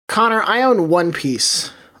Connor, I own one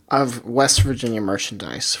piece of West Virginia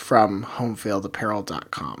merchandise from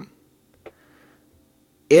homefieldapparel.com.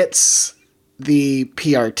 It's the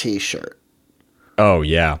PRT shirt. Oh,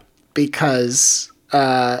 yeah. Because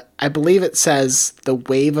I believe it says the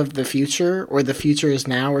wave of the future or the future is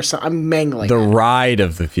now or something. I'm mangling The it. ride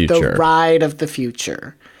of the future. The ride of the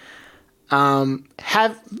future.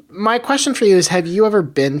 My question for you is, have you ever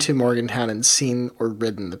been to Morgantown and seen or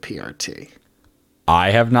ridden the PRT?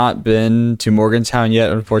 I have not been to Morgantown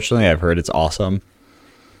yet, unfortunately. I've heard it's awesome.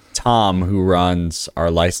 Tom, who runs our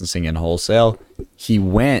licensing and wholesale, he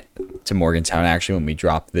went to Morgantown actually when we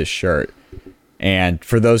dropped this shirt. And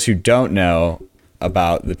for those who don't know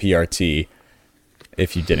about the PRT,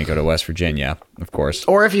 if you didn't go to West Virginia, of course.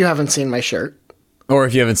 Or if you haven't seen my shirt. Or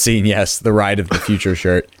if you haven't seen, yes, the Ride of the Future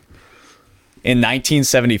shirt. In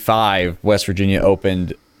 1975, West Virginia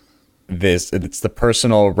opened this. It's the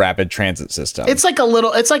personal rapid transit system. It's like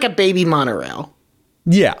a baby monorail.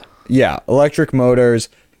 Yeah. Electric motors.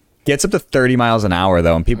 Gets up to 30 miles an hour,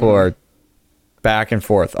 though, and people are back and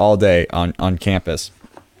forth all day on campus.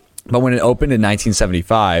 But when it opened in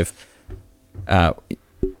 1975,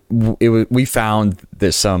 we found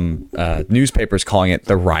there's some newspapers calling it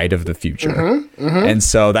the Ride of the Future. And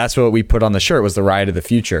so that's what we put on the shirt, was the Ride of the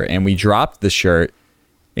Future. And we dropped the shirt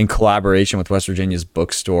in collaboration with West Virginia's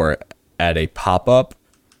bookstore at a pop-up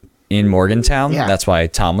in Morgantown. Yeah. That's why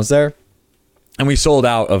Tom was there. And we sold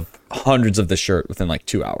out of hundreds of the shirt within like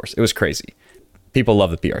 2 hours. It was crazy. People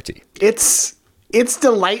love the PRT. It's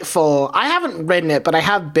delightful. I haven't ridden it, but I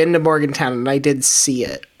have been to Morgantown and I did see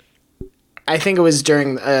it. I think it was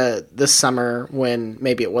during the summer when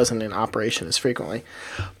maybe it wasn't in operation as frequently.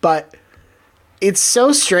 But it's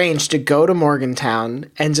so strange to go to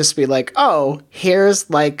Morgantown and just be like, oh, here's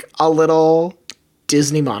like a little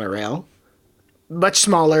Disney monorail. Much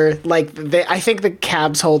smaller. Like I think the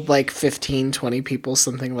cabs hold like 15, 20 people,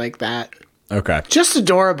 something like that. Okay. Just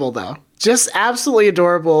adorable, though. Just absolutely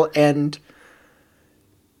adorable and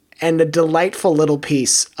a delightful little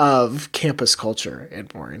piece of campus culture in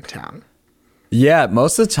Morgantown. Yeah,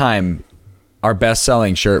 most of the time, our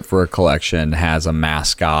best-selling shirt for a collection has a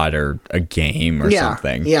mascot or a game or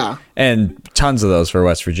something. Yeah. And tons of those for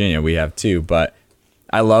West Virginia. We have too, but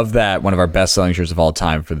I love that one of our best-selling shirts of all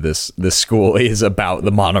time for this school is about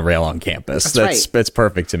the monorail on campus. That's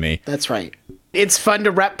perfect to me. That's right. It's fun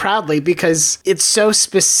to rep proudly because it's so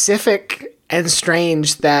specific and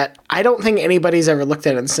strange that I don't think anybody's ever looked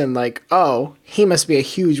at it and said like, oh, he must be a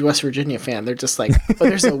huge West Virginia fan. They're just like, oh,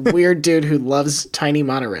 there's a weird dude who loves tiny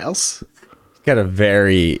monorails. He's got a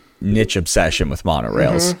very niche obsession with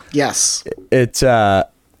monorails. Mm-hmm. Yes. It's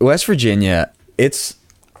West Virginia.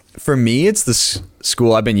 For me, it's the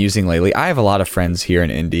school I've been using lately. I have a lot of friends here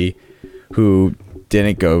in Indy who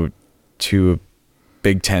didn't go to a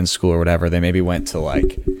Big Ten school or whatever. They maybe went to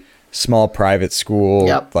like small private school,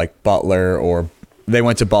 like Butler, or they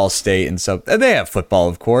went to Ball State. And so they have football,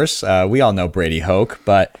 of course. We all know Brady Hoke,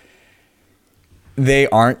 but they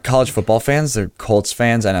aren't college football fans. They're Colts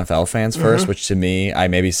fans, NFL fans first, which to me, I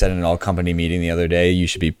maybe said in an all-company meeting the other day, you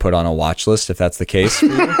should be put on a watch list if that's the case for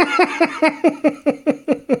you.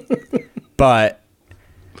 But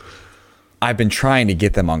I've been trying to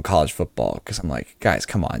get them on college football because I'm like, guys,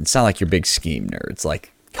 come on. It's not like you're big scheme nerds.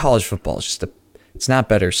 Like, college football is just it's not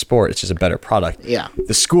better sport. It's just a better product. Yeah.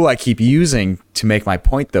 The school I keep using to make my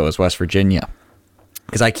point, though, is West Virginia.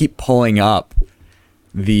 Because I keep pulling up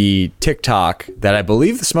the TikTok that I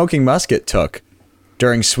believe the Smoking Musket took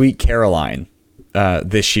during Sweet Caroline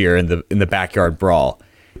this year in the backyard brawl.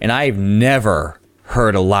 And I've never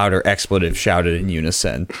heard a louder expletive shouted in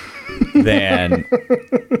unison than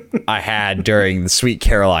I had during the Sweet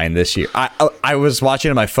Caroline this year. I was watching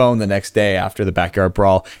on my phone the next day after the backyard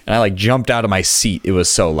brawl, and I like jumped out of my seat. It was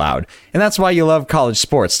so loud. And that's why you love college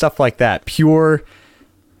sports, stuff like that. Pure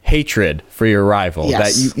hatred for your rival.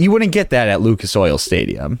 Yes. That you wouldn't get that at Lucas Oil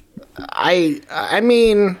Stadium. I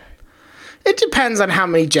mean, it depends on how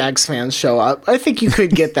many Jags fans show up. I think you could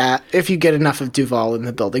get that if you get enough of Duval in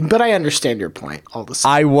the building, but I understand your point all the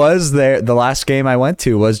same. I was there. The last game I went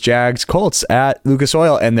to was Jags Colts at Lucas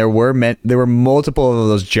Oil, and there were multiple of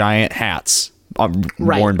those giant hats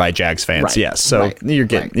worn by Jags fans. Right. Yes, so you're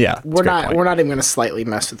getting We're not even going to slightly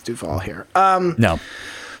mess with Duval here. No.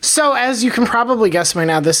 So as you can probably guess by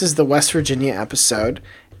now, this is the West Virginia episode.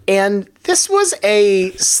 And this was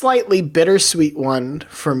a slightly bittersweet one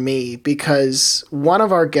for me because one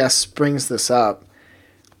of our guests brings this up.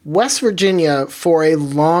 West Virginia, for a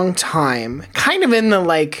long time, kind of in the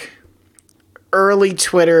like early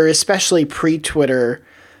Twitter, especially pre-Twitter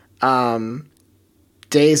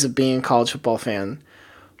days of being a college football fan,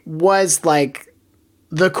 was like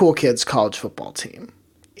the cool kids college football team.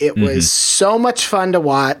 It was so much fun to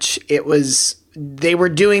watch. They were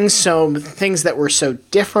doing some things that were so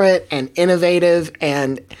different and innovative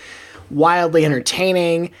and wildly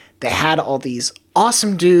entertaining. They had all these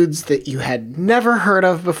awesome dudes that you had never heard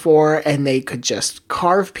of before, and they could just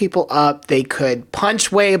carve people up. They could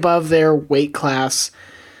punch way above their weight class.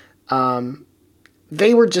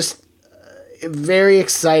 They were just a very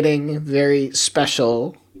exciting, very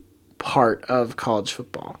special part of college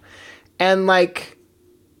football. And like,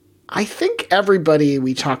 I think everybody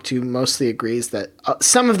we talk to mostly agrees that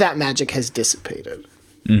some of that magic has dissipated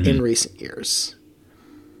in recent years.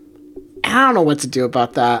 I don't know what to do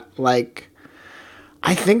about that. Like,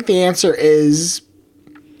 I think the answer is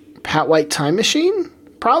Pat White time machine,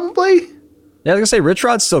 probably. Yeah, I was gonna say Rich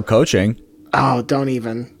Rod's still coaching. Oh, don't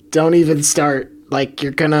even start. Like,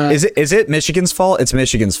 you're gonna. Is it Michigan's fault? It's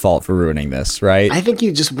Michigan's fault for ruining this, right? I think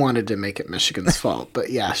you just wanted to make it Michigan's fault, but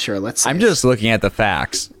yeah, sure. Let's. I'm just looking at the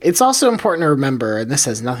facts. It's also important to remember, and this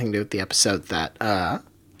has nothing to do with the episode, that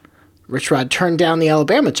Rich Rod turned down the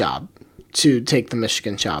Alabama job to take the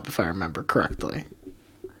Michigan job, if I remember correctly.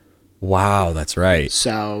 Wow, that's right.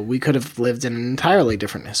 So we could have lived in an entirely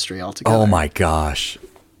different history altogether. Oh my gosh.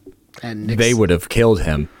 And they would have killed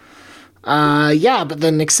him. Yeah, but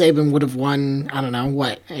then Nick Saban would have won, I don't know,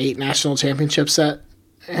 what, 8 national championships in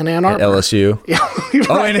Ann Arbor. At LSU. Yeah.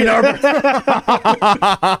 Oh, in Ann Arbor.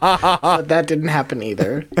 But that didn't happen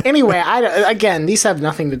either. Anyway, again, these have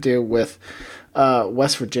nothing to do with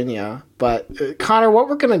West Virginia. But Connor, what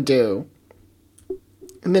we're going to do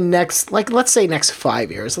in the next, like, let's say next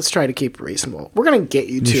 5 years, let's try to keep it reasonable. We're going to get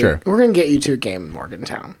you to we're going to get you to a game in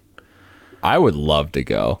Morgantown. I would love to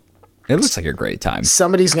go. It looks like a great time.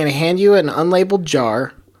 Somebody's going to hand you an unlabeled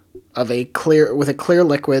jar with a clear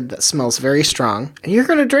liquid that smells very strong, and you're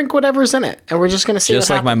going to drink whatever's in it, and we're just going to see just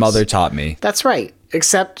what like happens. My mother taught me. That's right.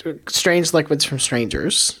 Except strange liquids from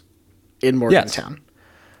strangers in Morgantown. Yes.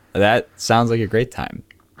 That sounds like a great time.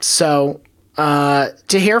 So, to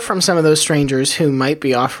hear from some of those strangers who might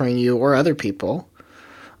be offering you or other people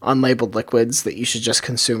unlabeled liquids that you should just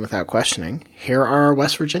consume without questioning, here are our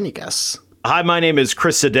West Virginia guests. Hi, my name is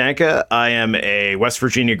Chris Sedanka. I am a West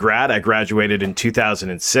Virginia grad. I graduated in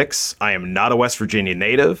 2006. I am not a West Virginia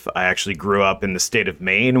native. I actually grew up in the state of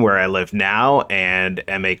Maine, where I live now, and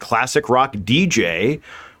am a classic rock DJ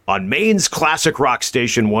on Maine's classic rock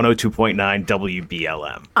station 102.9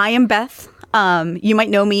 WBLM. I am Beth. You might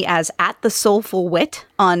know me as @TheSoulfulWit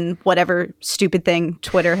on whatever stupid thing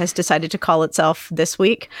Twitter has decided to call itself this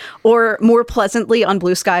week, or more pleasantly on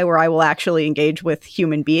Blue Sky, where I will actually engage with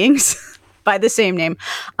human beings by the same name.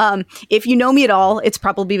 If you know me at all, it's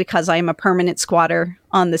probably because I am a permanent squatter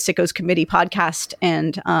on the Sickos Committee podcast,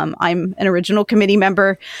 and I'm an original committee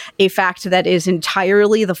member, a fact that is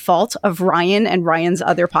entirely the fault of Ryan and Ryan's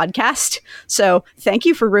other podcast. So thank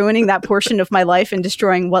you for ruining that portion of my life and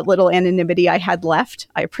destroying what little anonymity I had left.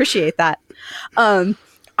 I appreciate that.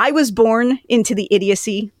 I was born into the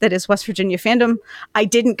idiocy that is West Virginia fandom. I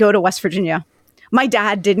didn't go to West Virginia. My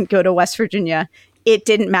dad didn't go to West Virginia. It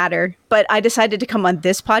didn't matter, but I decided to come on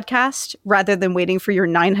this podcast rather than waiting for your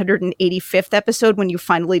 985th episode when you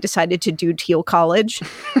finally decided to do Teal College.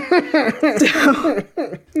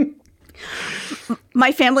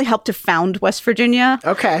 My family helped to found West Virginia.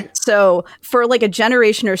 Okay. So for like a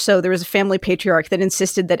generation or so, there was a family patriarch that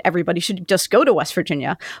insisted that everybody should just go to West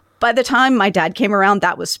Virginia. By the time my dad came around,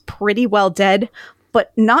 that was pretty well dead,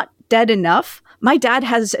 but not dead enough. My dad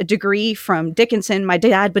has a degree from Dickinson. My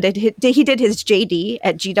dad, but he did his JD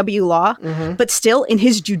at GW Law. Mm-hmm. But still, in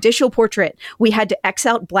his judicial portrait, we had to X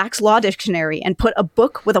out Black's Law Dictionary and put a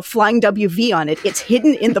book with a flying WV on it. It's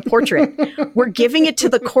hidden in the portrait. We're giving it to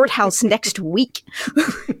the courthouse next week.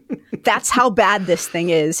 That's how bad this thing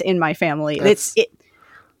is in my family.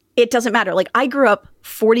 It doesn't matter. Like, I grew up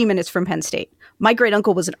 40 minutes from Penn State. My great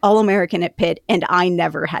uncle was an All-American at Pitt, and I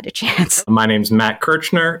never had a chance. My name's Matt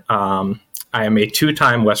Kirchner. I am a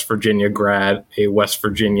 2-time West Virginia grad, a West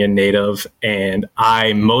Virginia native, and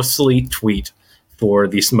I mostly tweet for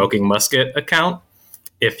the Smoking Musket account.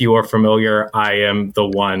 If you are familiar, I am the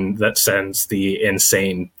one that sends the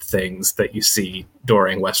insane things that you see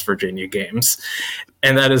during West Virginia games.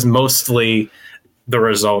 And that is mostly the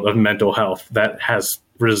result of mental health that has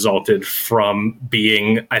resulted from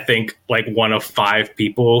being, I think, like one of 5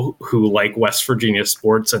 people who like West Virginia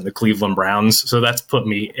sports and the Cleveland Browns. So that's put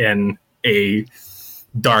me in a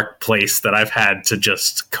dark place that I've had to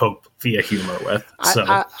just cope via humor with.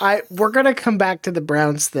 So we're gonna come back to the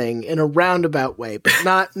Browns thing in a roundabout way, but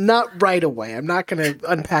not right away. I'm not gonna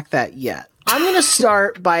unpack that yet. I'm gonna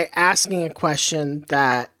start by asking a question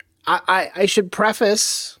that I should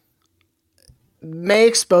preface may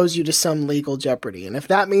expose you to some legal jeopardy. And if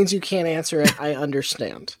that means you can't answer it, I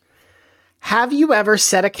understand. Have you ever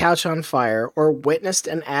set a couch on fire or witnessed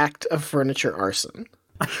an act of furniture arson?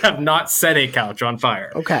 I have not set a couch on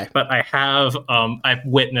fire. Okay. But I have, I've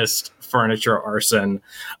witnessed furniture arson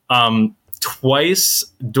twice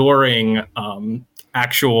during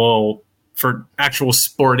actual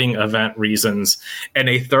sporting event reasons, and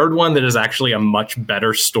a third one that is actually a much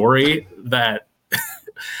better story that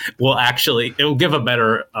it'll give a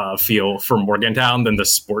better feel for Morgantown than the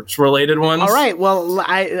sports related ones. All right. Well,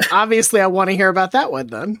 I want to hear about that one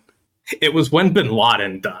then. It was when Bin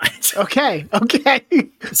Laden died. Okay.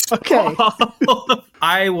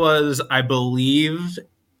 I was, I believe,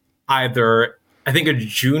 I think a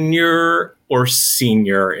junior or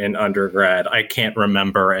senior in undergrad. I can't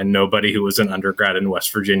remember, and nobody who was an undergrad in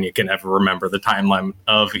West Virginia can ever remember the timeline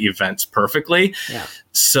of events perfectly. Yeah.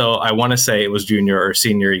 So I want to say it was junior or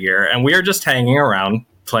senior year, and we are just hanging around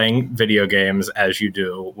playing video games as you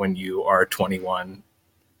do when you are 21.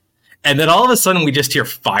 And then all of a sudden we just hear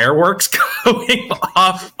fireworks going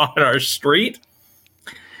off on our street.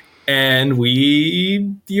 And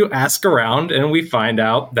you ask around and we find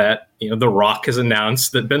out that, The Rock has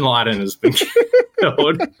announced that Bin Laden has been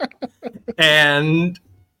killed. And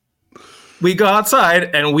we go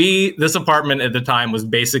outside and this apartment at the time was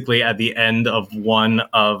basically at the end of one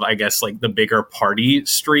of, I guess, like the bigger party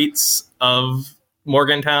streets of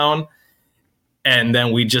Morgantown. And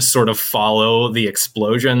then we just sort of follow the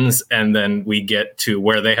explosions, and then we get to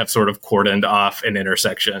where they have sort of cordoned off an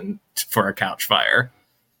intersection for a couch fire.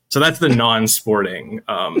 So that's the non-sporting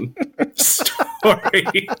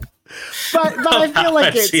story. But I feel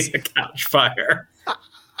like I've seen a couch fire.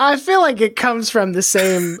 I feel like it comes from the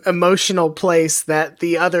same emotional place that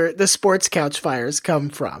the sports couch fires come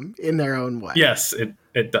from in their own way. Yes,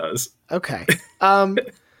 it does. Okay.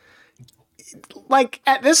 Like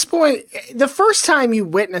at this point, the first time you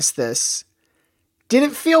witnessed this, did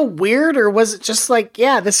it feel weird, or was it just like,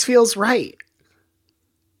 yeah, this feels right?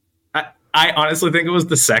 I honestly think it was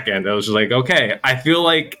the second. I was just like, okay, I feel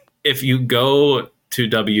like if you go to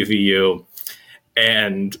WVU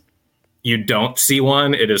and you don't see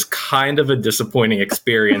one, it is kind of a disappointing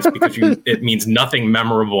experience because it means nothing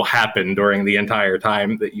memorable happened during the entire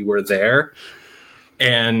time that you were there.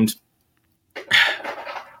 And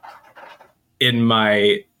in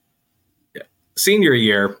my senior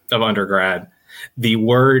year of undergrad, the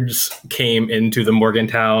words came into the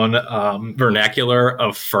Morgantown vernacular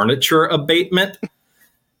of furniture abatement,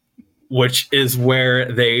 which is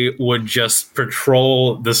where they would just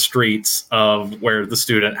patrol the streets of where the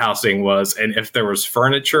student housing was. And if there was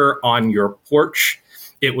furniture on your porch,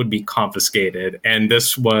 it would be confiscated. And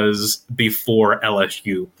this was before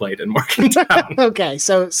LSU played in Morgantown. Okay,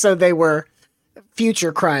 so they were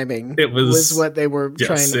future criming. It was what they were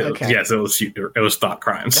trying to. Okay. Yes, it was thought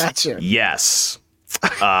crimes. Gotcha. Yes.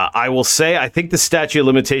 I will say, I think the statute of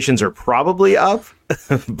limitations are probably up,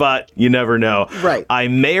 but you never know. Right. I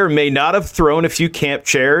may or may not have thrown a few camp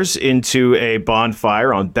chairs into a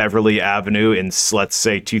bonfire on Beverly Avenue in, let's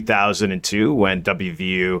say, 2002 when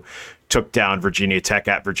WVU took down Virginia Tech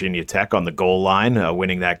at Virginia Tech on the goal line,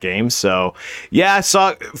 winning that game. So, yeah, I saw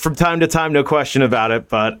it from time to time, no question about it.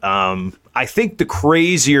 But I think the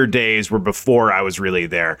crazier days were before I was really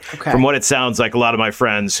there. Okay. From what it sounds like, a lot of my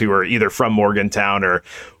friends who are either from Morgantown or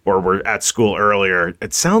were at school earlier,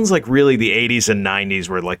 it sounds like really the 80s and 90s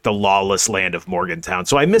were like the lawless land of Morgantown.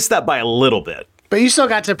 So I missed that by a little bit. But you still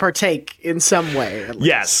got to partake in some way. At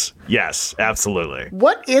least. Yes, absolutely.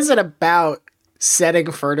 What is it about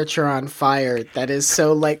setting furniture on fire that is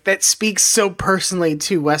so that speaks so personally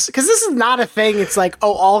to West? Because this is not a thing. It's like,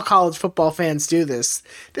 oh, all college football fans do this.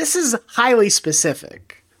 This is highly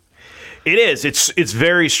specific. It is. It's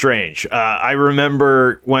very strange. I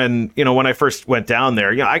remember when I first went down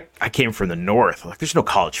there, I came from the north. Like, there's no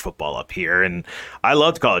college football up here. And I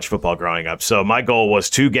loved college football growing up. So my goal was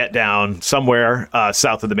to get down somewhere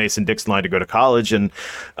south of the Mason-Dixon line to go to college. And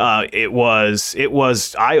it was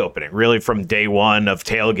eye-opening, really, from day one of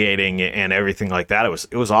tailgating and everything like that.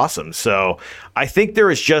 It was awesome. So I think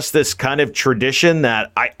there is just this kind of tradition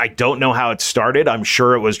that I don't know how it started. I'm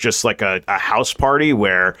sure it was just like a house party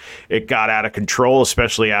where it got out of control,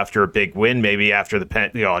 especially after a big win, maybe after the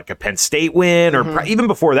a Penn State win, or even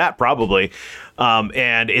before that, probably.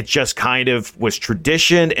 And it just kind of was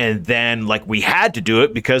tradition. And then we had to do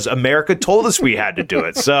it because America told us we had to do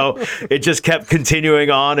it. So it just kept continuing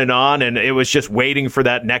on. And it was just waiting for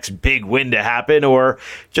that next big win to happen, or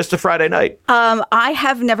just a Friday night. I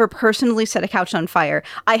have never personally set a couch on fire.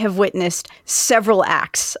 I have witnessed several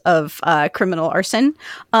acts of criminal arson,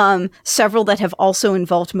 several that have also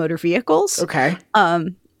involved motor vehicles. vehicles. Okay.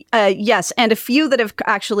 Yes, and a few that have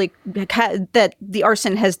actually that the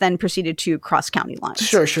arson has then proceeded to cross county lines.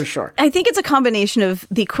 Sure. I think it's a combination of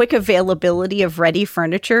the quick availability of ready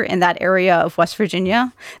furniture in that area of West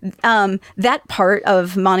Virginia. That part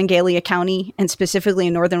of Monongalia County, and specifically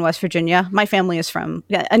in northern West Virginia, my family is from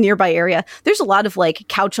a nearby area. There's a lot of like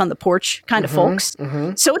couch on the porch kind of folks.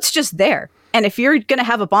 So it's just there. And if you're going to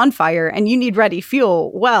have a bonfire and you need ready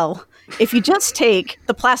fuel, well, if you just take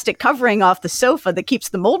the plastic covering off the sofa that keeps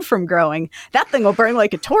the mold from growing, that thing will burn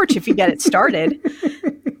like a torch if you get it started.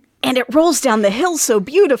 And it rolls down the hill so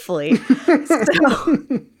beautifully.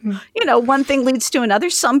 So, one thing leads to another.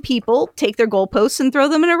 Some people take their goalposts and throw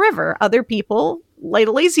them in a river. Other people light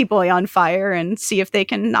a lazy boy on fire and see if they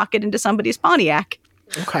can knock it into somebody's Pontiac.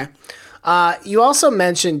 Okay. You also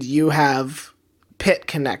mentioned you have Pitt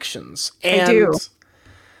connections. And I do.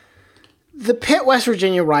 The Pitt West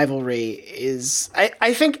Virginia rivalry is,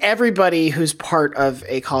 I think everybody who's part of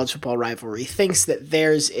a college football rivalry thinks that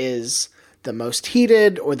theirs is the most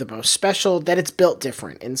heated or the most special, that it's built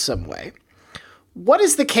different in some way. What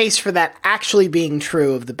is the case for that actually being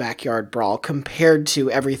true of the Backyard Brawl compared to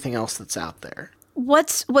everything else that's out there?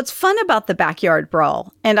 What's fun about the Backyard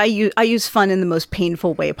Brawl, and I use fun in the most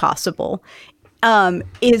painful way possible,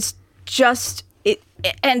 is just...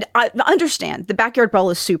 And I understand the Backyard Brawl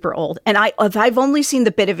is super old, and I've only seen the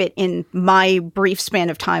bit of it in my brief span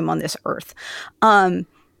of time on this earth.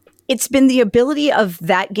 It's been the ability of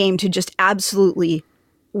that game to just absolutely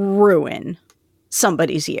ruin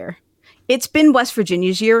somebody's year. It's been West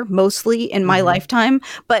Virginia's year mostly in my lifetime,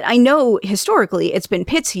 but I know historically it's been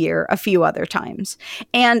Pitt's year a few other times.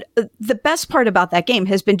 And the best part about that game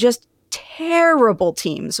has been just terrible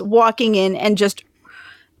teams walking in and just,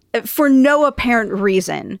 for no apparent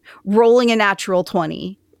reason, rolling a natural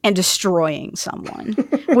 20 and destroying someone,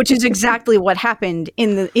 which is exactly what happened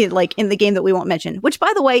in the game that we won't mention, which,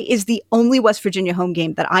 by the way, is the only West Virginia home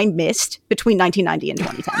game that I missed between 1990 and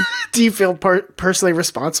 2010. Do you feel personally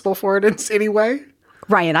responsible for it in any way?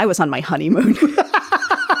 Ryan, I was on my honeymoon.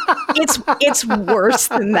 It's worse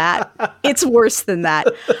than that. It's worse than that.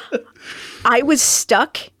 I was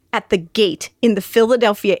stuck at the gate in the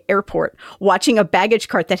Philadelphia airport watching a baggage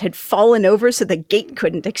cart that had fallen over so the gate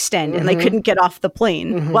couldn't extend and I couldn't get off the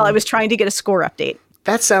plane while I was trying to get a score update.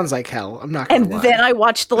 That sounds like hell. I'm not going to lie. And then I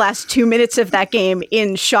watched the last 2 minutes of that game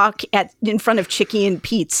in shock in front of Chicky and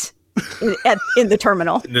Pete's in the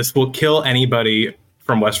terminal. This will kill anybody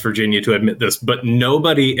from West Virginia to admit this, but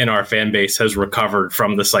nobody in our fan base has recovered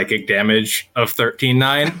from the psychic damage of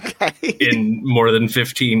 13-9 in more than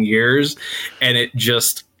 15 years. And it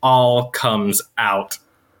just all comes out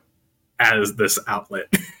as this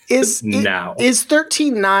outlet now. Is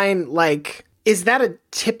 13-9 like, is that a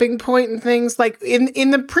tipping point in things? Like in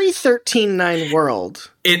the pre-13-9 world?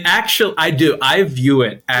 It actually, I view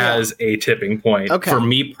it as a tipping point for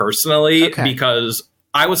me personally, because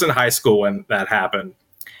I was in high school when that happened.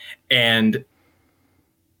 And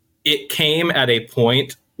it came at a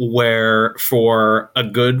point where for a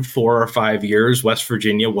good 4 or 5 years, West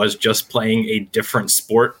Virginia was just playing a different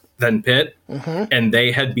sport than Pitt. And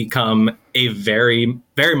they had become a very,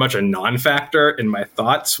 very much a non-factor in my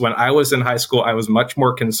thoughts. When I was in high school, I was much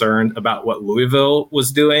more concerned about what Louisville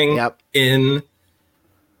was doing in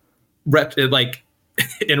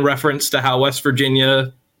reference to how West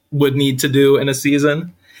Virginia would need to do in a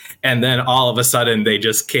season. And then all of a sudden they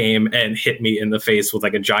just came and hit me in the face with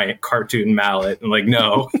like a giant cartoon mallet and like,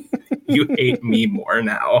 no, you hate me more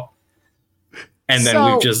now. And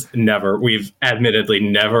then we've admittedly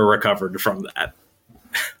never recovered from that.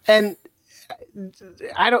 And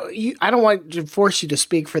I don't want to force you to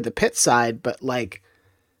speak for the Pitt side, but like,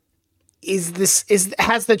 has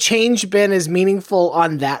the change been as meaningful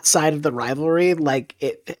on that side of the rivalry? Like,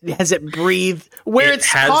 has it breathed where it's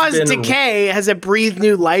caused decay? Has it breathed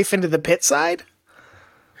new life into the Pitt side?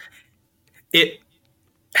 It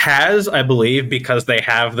has, I believe, because they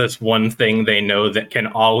have this one thing they know that can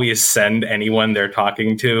always send anyone they're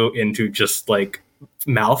talking to into just like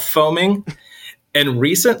mouth foaming. And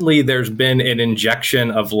recently there's been an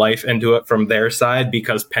injection of life into it from their side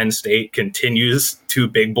because Penn State continues to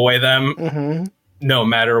big boy them no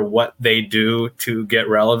matter what they do to get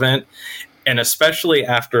relevant. And especially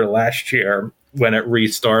after last year when it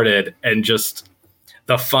restarted and just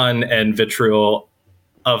the fun and vitriol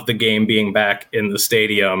of the game being back in the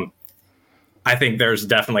stadium, I think there's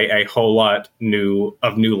definitely a whole lot new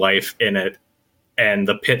life in it. And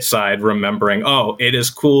the Pitt side remembering, oh, it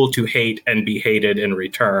is cool to hate and be hated in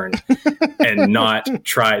return and not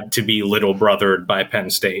tried to be little brothered by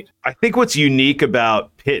Penn State. I think what's unique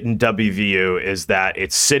about Pitt and WVU is that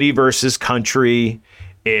it's city versus country.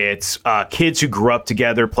 It's kids who grew up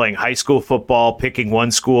together playing high school football, picking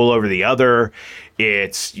one school over the other.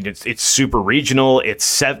 It's super regional.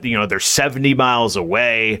 They're 70 miles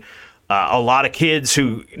away. A lot of kids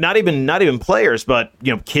who not even players, but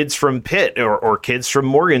kids from Pitt or kids from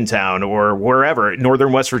Morgantown or wherever,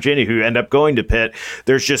 Northern West Virginia, who end up going to Pitt.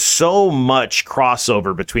 There's just so much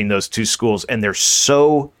crossover between those two schools, and they're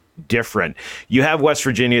so different. You have West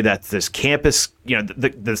Virginia, that's this campus,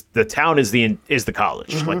 the town is the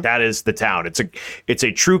college. Like, that is the town. It's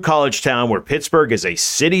a true college town, where Pittsburgh is a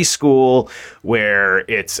city school, where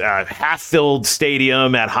it's a half-filled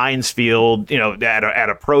stadium at Heinz Field, at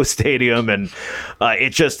a pro stadium, and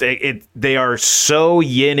they are so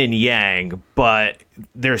yin and yang, but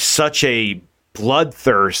there's such a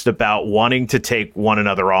bloodthirst about wanting to take one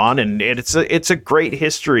another on, and it's a great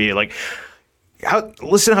history. Like,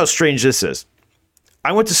 listen how strange this is.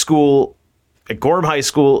 I went to school at Gorham High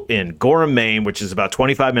School in Gorham, Maine, which is about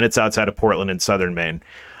 25 minutes outside of Portland in southern Maine.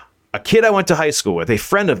 A kid I went to high school with, a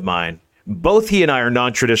friend of mine, both he and I are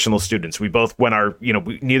non-traditional students. We both went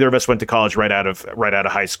neither of us went to college right out of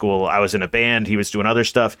high school. I was in a band. He was doing other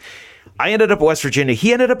stuff. I ended up at West Virginia.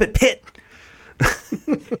 He ended up at Pitt.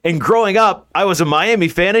 And growing up, I was a Miami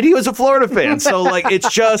fan and he was a Florida fan. So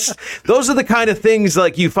it's just, those are the kind of things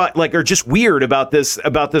you find are just weird about this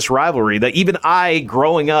rivalry, that even I,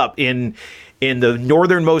 growing up in the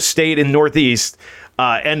northernmost state in Northeast,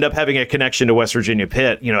 end up having a connection to West Virginia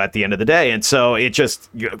Pitt, at the end of the day. And so it just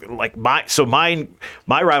my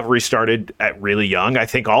rivalry started at really young. I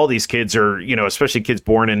think all these kids are, especially kids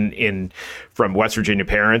born from West Virginia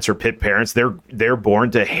parents or Pitt parents, they're born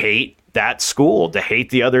to hate that school, to hate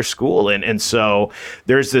the other school. And so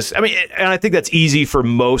there's this, and I think that's easy for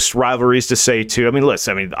most rivalries to say too.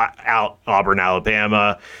 Listen, Auburn,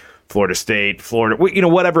 Alabama, Florida State, Florida,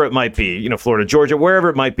 whatever it might be, Florida, Georgia, wherever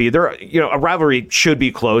it might be, a rivalry should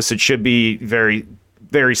be close. It should be very,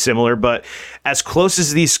 very similar, but as close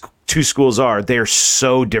as these two schools are, they're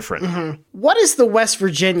so different. Mm-hmm. What is the West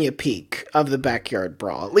Virginia peak of the backyard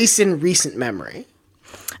brawl, at least in recent memory?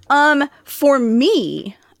 For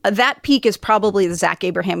me, that peak is probably the Zach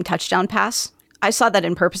Abraham touchdown pass. I saw that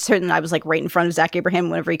in purpose, and I was right in front of Zach Abraham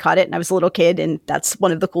whenever he caught it, and I was a little kid, and that's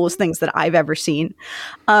one of the coolest things that I've ever seen.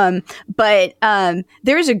 But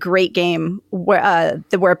there is a great game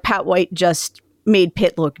where Pat White just made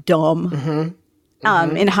Pitt look dumb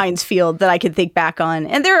in Heinz Field that I could think back on.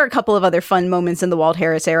 And there are a couple of other fun moments in the Walt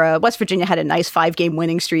Harris era. West Virginia had a nice 5-game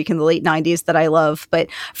winning streak in the late 90s that I love. But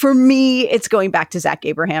for me, it's going back to Zach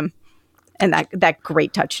Abraham and that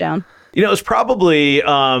great touchdown. It was probably,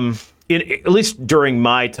 at least during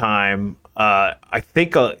my time, I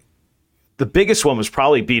think the biggest one was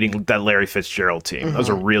probably beating that Larry Fitzgerald team. That was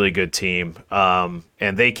a really good team. And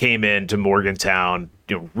they came into Morgantown,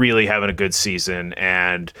 really having a good season.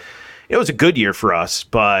 And it was a good year for us.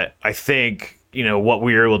 But I think, what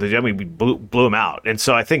we were able to do, we blew them out. And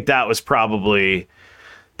so I think that was probably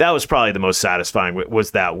the most satisfying,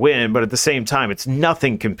 was that win. But at the same time, it's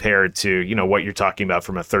nothing compared to, what you're talking about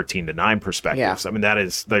from a 13-9 perspective. Yeah.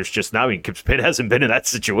 Pitt hasn't been in that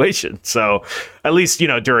situation. So at least,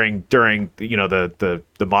 during the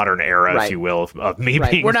modern era, right, if you will, of me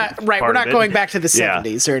being we're not going back to the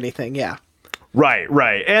 70s or anything. Yeah.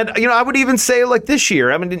 Right. And, I would even say this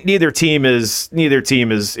year, neither team is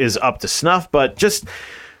up to snuff, but just,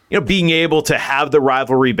 being able to have the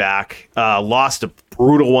rivalry back, lost a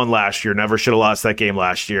brutal one last year, never should have lost that game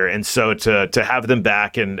last year. And so to have them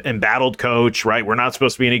back and battled coach, right? We're not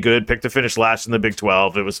supposed to be any good, picked to finish last in the Big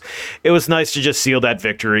 12. It was nice to just seal that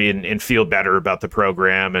victory and feel better about the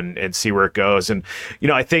program and see where it goes. And,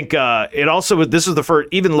 I think it also, this was the first,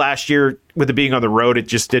 even last year with it being on the road, it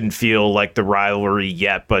just didn't feel like the rivalry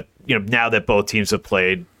yet. But, now that both teams have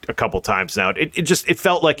played a couple times now, it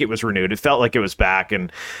felt like it was renewed. It felt like it was back, and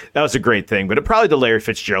that was a great thing. But probably the Larry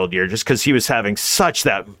Fitzgerald year, just because he was having such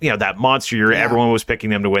that monster year. Yeah. Everyone was picking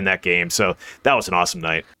them to win that game, so that was an awesome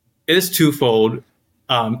night. It is twofold.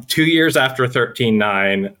 2 years after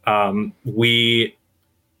 13-9, we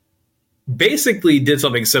basically did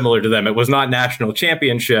something similar to them. It was not national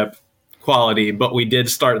championship quality, but we did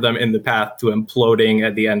start them in the path to imploding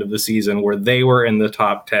at the end of the season, where they were in the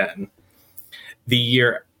top 10. The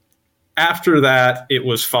year after that, it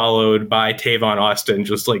was followed by Tavon Austin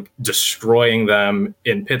just destroying them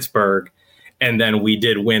in Pittsburgh. And then we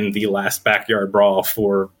did win the last backyard brawl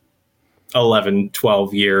for 11,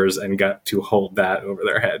 12 years and got to hold that over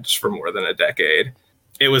their heads for more than a decade.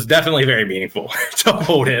 It was definitely very meaningful to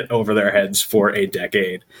hold it over their heads for a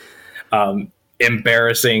decade.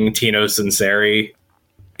 Embarrassing Tino Sinceri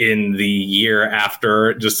in the year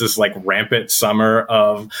after just this like rampant summer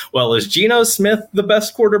of, well, is Geno Smith the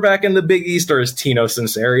best quarterback in the Big East, or is Tino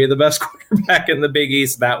Sinceri the best quarterback in the Big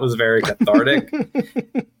East? That was very cathartic.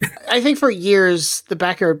 I think for years, the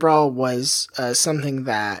Backyard Brawl was something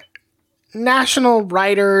that national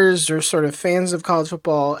writers or sort of fans of college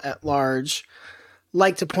football at large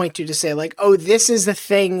like to point to say, like, oh, this is the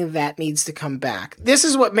thing that needs to come back. This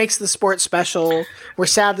is what makes the sport special. We're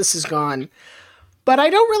sad this is gone. But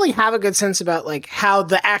I don't really have a good sense about like how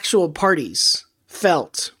the actual parties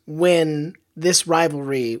felt when this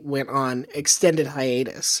rivalry went on extended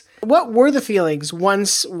hiatus. What were the feelings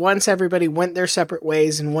once everybody went their separate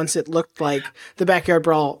ways and once it looked like the Backyard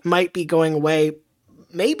Brawl might be going away,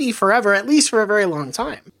 maybe forever, at least for a very long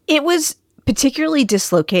time? It was particularly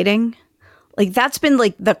dislocating. Like, that's been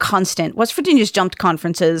like the constant. West Virginia's jumped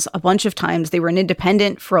conferences a bunch of times. They were an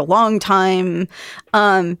independent for a long time.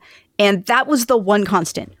 And that was the one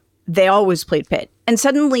constant. They always played Pitt. And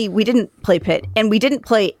suddenly we didn't play Pitt, and we didn't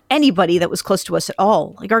play anybody that was close to us at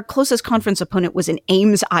all. Like, our closest conference opponent was in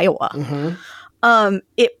Ames, Iowa. Mm-hmm.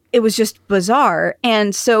 It was just bizarre.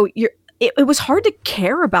 And so it was hard to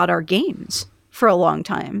care about our games for a long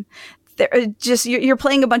time. You're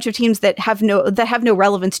playing a bunch of teams that have no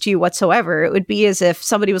relevance to you whatsoever. It would be as if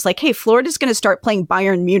somebody was like, hey, Florida's going to start playing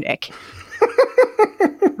Bayern Munich.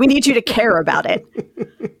 We need you to care about it.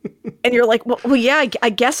 And you're like, well yeah, I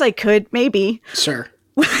guess I could, maybe. Sure.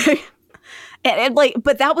 and like,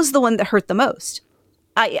 but that was the one that hurt the most.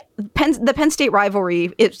 The Penn State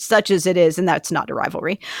rivalry, such as it is, and that's not a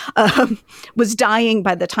rivalry, was dying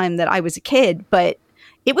by the time that I was a kid. But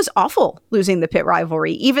it was awful losing the Pitt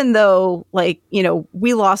rivalry, even though, like, you know,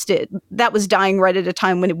 we lost it. That was dying right at a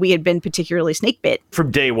time when we had been particularly snake bit.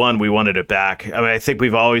 From day one, we wanted it back. I mean, I think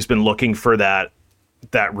we've always been looking for that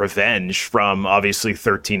revenge from obviously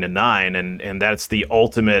 13-9, and that's the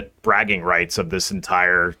ultimate bragging rights of this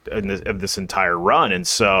entire run. And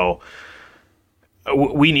so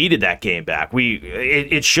we needed that game back.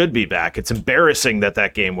 It should be back. It's embarrassing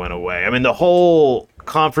that game went away. I mean, the whole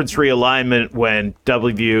conference realignment when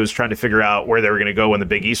WVU was trying to figure out where they were going to go when the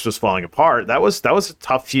Big East was falling apart, that was a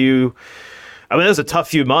tough few. I mean, it was a tough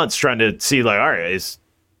few months trying to see, like, all right, is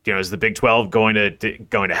the Big 12 going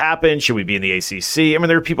to happen? Should we be in the ACC? I mean,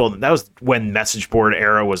 there are people, that was when message board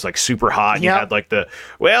era was like super hot. And you had like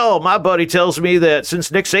my buddy tells me that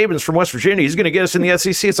since Nick Saban's from West Virginia, he's going to get us in the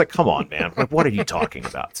SEC. It's like, come on, man. Like, what are you talking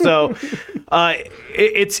about? So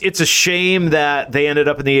it's a shame that they ended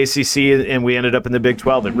up in the ACC and we ended up in the Big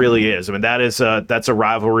 12. It really is. I mean, that's a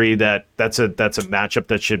rivalry that's a matchup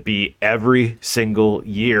that should be every single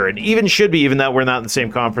year, and even should be, even though we're not in the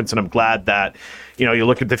same conference. And I'm glad that, you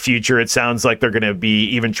look at the future, it sounds like they're going to be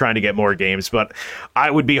even trying to get more games, but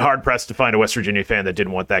I would be hard pressed to find a West Virginia fan that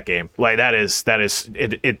didn't want that game. Like,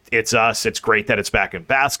 it's us. It's great that it's back in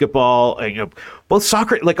basketball. Both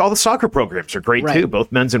soccer, like all the soccer programs are great too,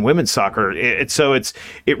 both men's and women's soccer.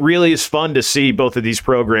 It really is fun to see both of these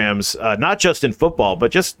programs, not just in football,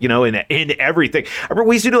 but just, in everything. I remember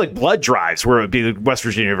we used to do like blood drives where it would be West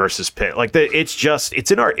Virginia versus Pitt. Like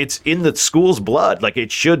it's in the school's blood. Like,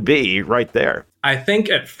 it should be right there. I think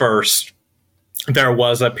at first there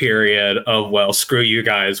was a period of, well, screw you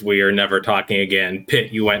guys, we are never talking again.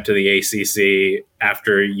 Pitt, you went to the ACC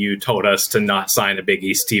after you told us to not sign a Big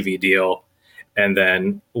East TV deal. And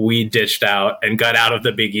then we ditched out and got out of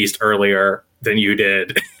the Big East earlier than you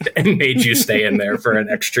did and made you stay in there for an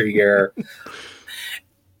extra year.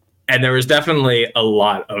 And there was definitely a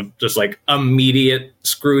lot of just like immediate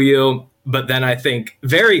screw you. But then I think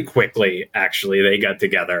very quickly, actually, they got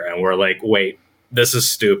together and were like, wait, this is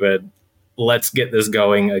stupid. Let's get this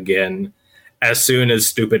going again as soon as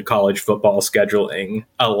stupid college football scheduling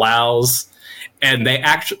allows. And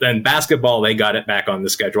then basketball, they got it back on the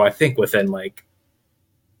schedule, I think within like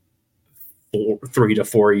 3 to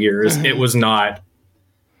 4 years. It was not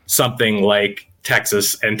something like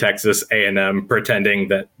Texas and Texas A&M pretending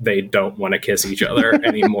that they don't want to kiss each other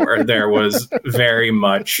anymore. There was very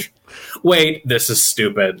much, wait, this is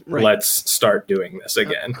stupid. Right. Let's start doing this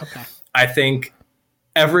again. Okay. I think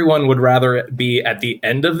everyone would rather it be at the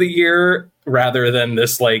end of the year rather than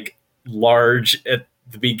this like large at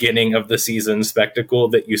the beginning of the season spectacle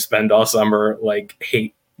that you spend all summer like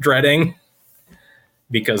dreading,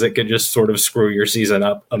 because it could just sort of screw your season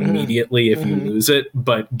up immediately if you lose it.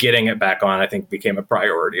 But getting it back on, I think, became a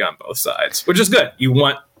priority on both sides, which is good. You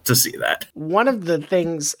want to see that. One of the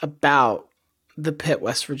things about the Pitt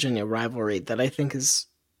West Virginia rivalry that I think is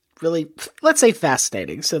really, let's say,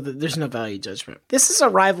 fascinating, so that there's no value judgment. This is a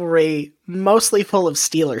rivalry mostly full of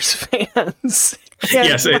Steelers fans.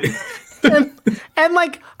 Yes. And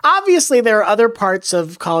like, obviously, there are other parts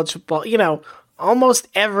of college football. You know, almost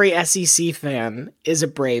every SEC fan is a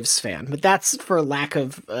Braves fan, but that's for lack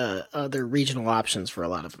of other regional options for a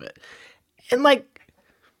lot of it. And like,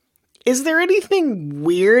 is there anything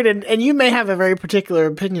weird? And you may have a very particular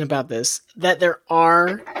opinion about this, that there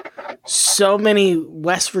are so many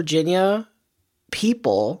West Virginia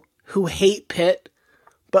people who hate Pitt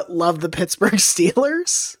but love the Pittsburgh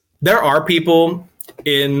Steelers? There are people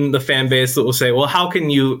in the fan base that will say, well, how can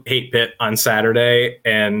you hate Pitt on Saturday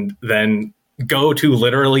and then go to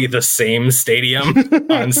literally the same stadium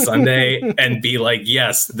on Sunday and be like,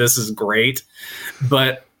 yes, this is great.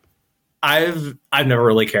 But I've never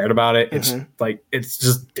really cared about it. It's like, it's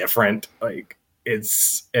just different. Like,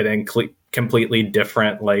 it's an completely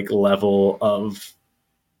different like level of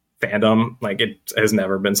fandom. Like, it has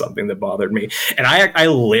never been something that bothered me. And I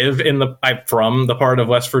live I'm from the part of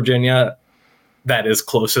West Virginia that is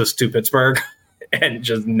closest to Pittsburgh and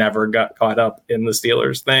just never got caught up in the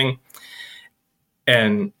Steelers thing.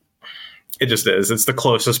 And it just is. It's the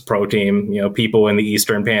closest pro team. You know, people in the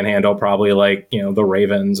Eastern Panhandle probably like, you know, the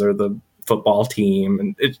Ravens or the football team.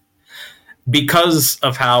 And it, because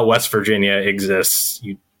of how West Virginia exists,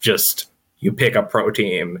 you pick a pro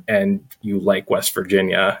team and you like West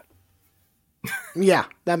Virginia. Yeah,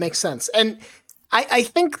 that makes sense. And I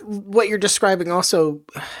think what you're describing also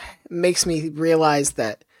makes me realize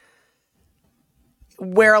that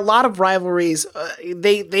where a lot of rivalries,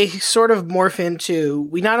 they sort of morph into,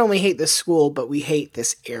 we not only hate this school, but we hate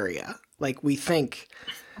this area. Like, we think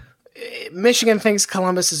Michigan thinks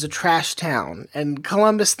Columbus is a trash town, and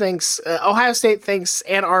Columbus thinks, Ohio State thinks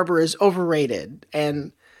Ann Arbor is overrated.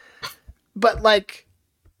 But like,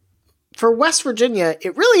 for West Virginia,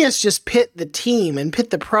 it really is just Pitt the team and Pitt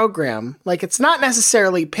the program. Like, it's not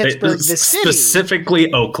necessarily Pittsburgh the city.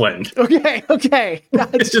 Specifically Oakland. Okay.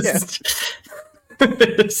 Gotcha.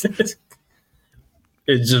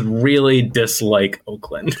 It just really dislike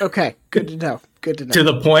Oakland. Okay, good to know. To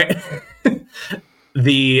the point,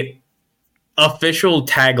 the official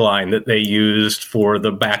tagline that they used for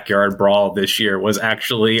the backyard brawl this year was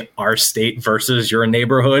actually "Our state versus your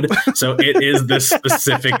neighborhood." So it is this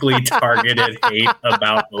specifically targeted hate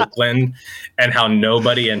about Oakland and how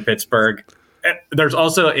nobody in Pittsburgh. There's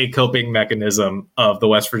also a coping mechanism of the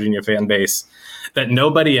West Virginia fan base that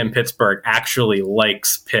nobody in Pittsburgh actually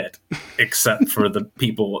likes Pitt except for the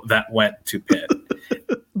people that went to Pitt.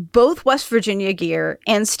 Both West Virginia gear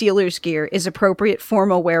and Steelers gear is appropriate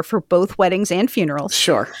formal wear for both weddings and funerals.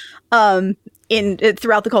 Sure. Throughout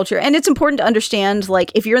the culture. And it's important to understand,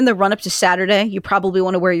 like, if you're in the run up to Saturday, you probably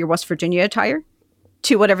want to wear your West Virginia attire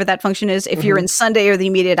to whatever that function is. If you're in Sunday or the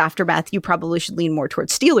immediate aftermath, you probably should lean more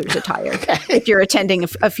towards Steelers attire. If you're attending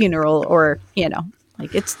a funeral, or, you know,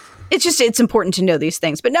 like, it's important to know these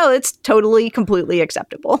things. But no, it's totally, completely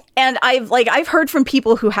acceptable. And I've heard from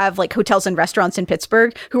people who have like hotels and restaurants in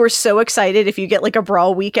Pittsburgh who are so excited if you get like a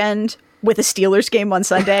brawl weekend with a Steelers game on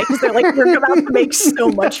Sunday, because they're like, we're about to make so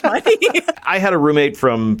much money. I had a roommate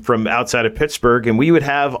from outside of Pittsburgh, and we would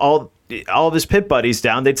have all of his Pitt buddies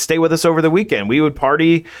down. They'd stay with us over the weekend. We would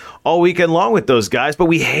party all weekend long with those guys, but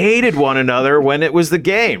we hated one another when it was the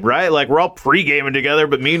game, right? Like, we're all pre-gaming together,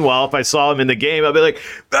 but meanwhile, if I saw him in the game, I'd be like,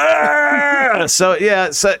 ah! So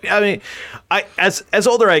I mean, as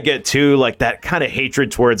older I get too, like, that kind of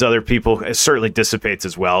hatred towards other people certainly dissipates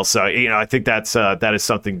as well. So, you know, I think that is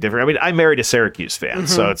something different. I mean, I married a Syracuse fan,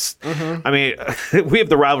 so it's, I mean, we have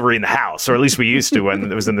the rivalry in the house, or at least we used to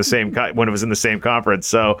when it was in the same conference.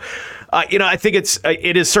 So, you know, I think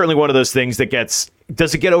it is certainly one of those things that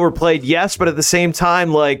does it get overplayed? Yes, but at the same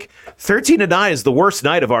time, like, 13-9 is the worst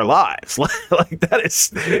night of our lives. Like, that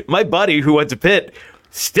is, my buddy who went to Pitt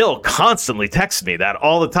still constantly texts me that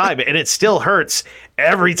all the time, and it still hurts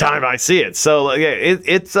every time I see it. So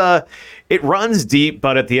it runs deep,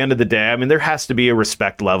 but at the end of the day, I mean, there has to be a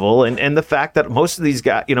respect level, and the fact that most of these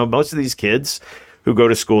guys, you know, most of these kids who go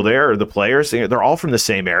to school there, or the players, they're all from the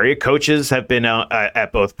same area. Coaches have been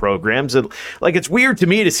at both programs. And, like, it's weird to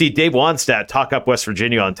me to see Dave Wannstedt talk up West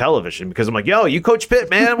Virginia on television, because I'm like, yo, you coach Pitt,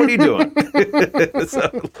 man. What are you doing?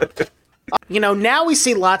 You know, now we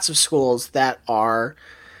see lots of schools that are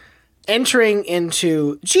entering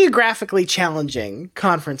into geographically challenging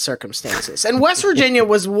conference circumstances. And West Virginia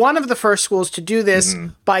was one of the first schools to do this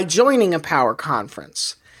by joining a power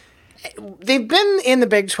conference. They've been in the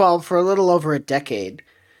Big 12 for a little over a decade.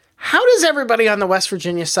 How does everybody on the West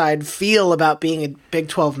Virginia side feel about being a Big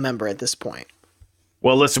 12 member at this point?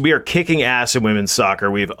 Well, listen, we are kicking ass in women's soccer.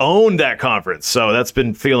 We've owned that conference, so that's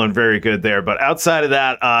been feeling very good there. But outside of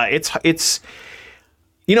that, it's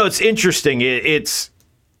you know, it's interesting.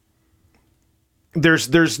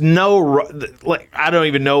 there's no like I don't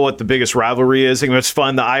even know what the biggest rivalry is. I mean, it's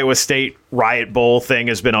fun. The Iowa State Riot Bowl thing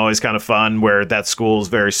has been always kind of fun, where that school is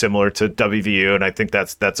very similar to WVU, and I think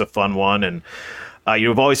that's a fun one. And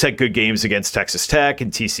you've always had good games against Texas Tech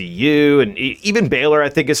and TCU, and even Baylor, I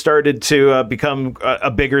think, has started to become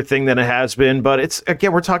a bigger thing than it has been. But it's,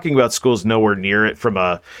 again, we're talking about schools nowhere near it from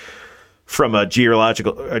a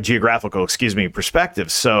geographical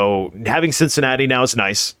perspective. So having Cincinnati now is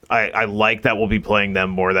nice. I like that we'll be playing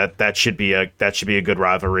them more. That should be a good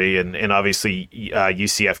rivalry. And obviously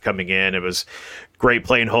UCF coming in, it was great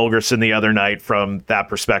playing Holgerson the other night from that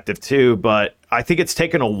perspective too. But I think it's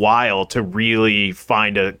taken a while to really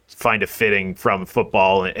find a fitting from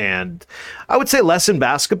football, and I would say less in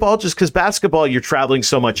basketball, just because basketball you're traveling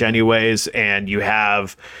so much anyways, and you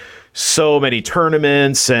have so many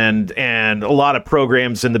tournaments and a lot of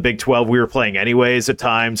programs in the Big 12 we were playing anyways at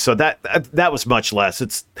times. So that was much less.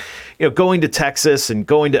 It's, going to Texas and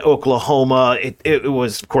going to Oklahoma. It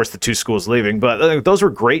was, of course, the two schools leaving, but those were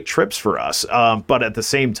great trips for us. But at the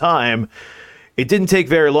same time, it didn't take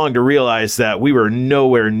very long to realize that we were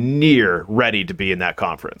nowhere near ready to be in that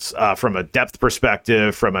conference from a depth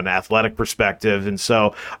perspective, from an athletic perspective. And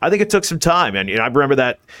so I think it took some time. And I remember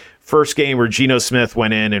that first game where Geno Smith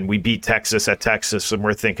went in and we beat Texas at Texas, and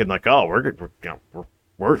we're thinking like, oh,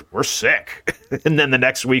 we're sick. And then the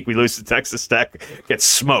next week we lose to Texas Tech, get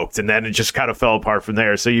smoked, and then it just kind of fell apart from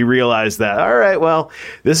there. So you realize that, all right, well,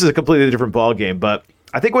 this is a completely different ball game. But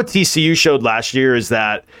I think what TCU showed last year is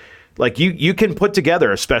that, like, you can put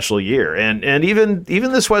together a special year, and even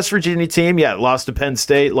this West Virginia team, lost to Penn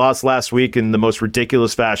State, lost last week in the most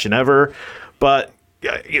ridiculous fashion ever, but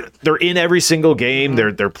they're in every single game.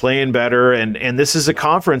 They're playing better, and this is a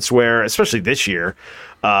conference where, especially this year,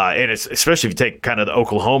 and it's, especially if you take kind of the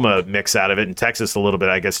Oklahoma mix out of it and Texas a little bit,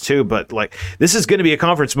 I guess too. But like, this is going to be a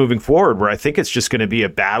conference moving forward where I think it's just going to be a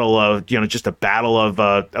battle of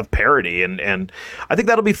of parity, and I think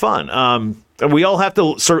that'll be fun. We all have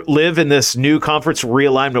to sort of live in this new conference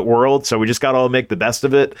realignment world, so we just got to all make the best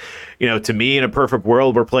of it. To me, in a perfect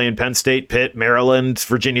world, we're playing Penn State, Pitt, Maryland,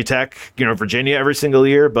 Virginia Tech, Virginia every single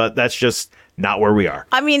year, but that's just not where we are.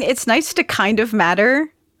 I mean, it's nice to kind of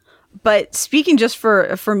matter, but speaking just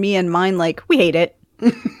for me and mine, like, we hate it.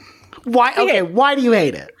 Why? Okay, why do you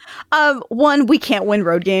hate it? One, we can't win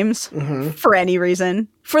road games for any reason,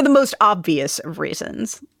 for the most obvious of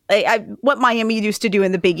reasons. What Miami used to do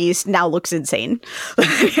in the Big East now looks insane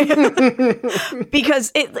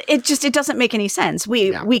because it doesn't make any sense.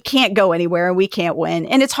 We can't go anywhere and we can't win,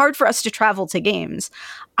 and it's hard for us to travel to games.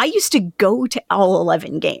 I used to go to all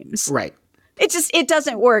 11 games. Right. It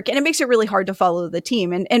doesn't work, and it makes it really hard to follow the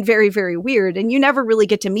team, and very, very weird. And you never really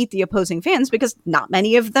get to meet the opposing fans because not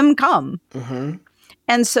many of them come. Mm-hmm.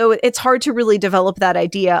 And so it's hard to really develop that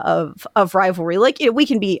idea of rivalry. Like, we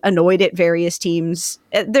can be annoyed at various teams.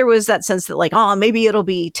 There was that sense that, like, oh, maybe it'll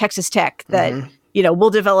be Texas Tech that, we'll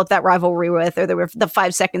develop that rivalry with, or there were the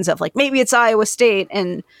 5 seconds of like, maybe it's Iowa State.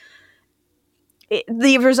 And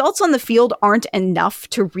the results on the field aren't enough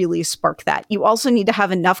to really spark that. You also need to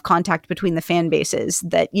have enough contact between the fan bases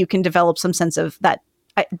that you can develop some sense of that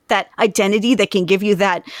identity that can give you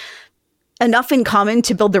that enough in common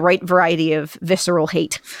to build the right variety of visceral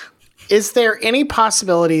hate. Is there any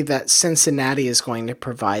possibility that Cincinnati is going to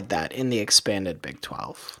provide that in the expanded Big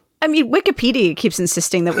 12? I mean, Wikipedia keeps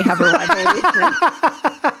insisting that we have a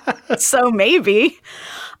rivalry. So maybe.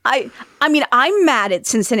 I mean, I'm mad at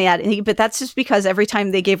Cincinnati, but that's just because every time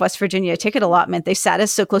they gave West Virginia a ticket allotment, they sat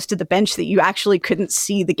us so close to the bench that you actually couldn't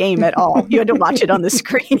see the game at all. You had to watch it on the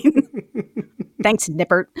screen. Thanks,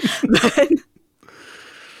 Nippert.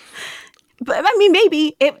 But I mean,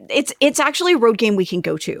 maybe it's actually a road game we can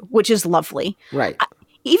go to, which is lovely. Right.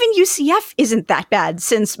 Even UCF isn't that bad,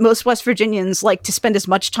 since most West Virginians like to spend as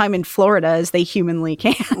much time in Florida as they humanly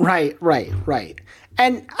can. Right.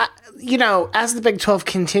 And, as the Big 12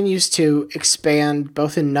 continues to expand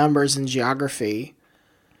both in numbers and geography,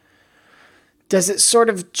 does it sort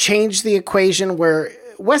of change the equation where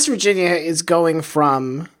West Virginia is going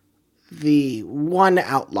from the one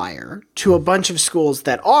outlier to a bunch of schools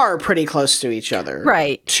that are pretty close to each other,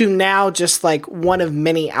 right, to now just like one of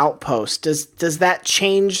many outposts? Does that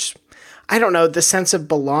change, I don't know, the sense of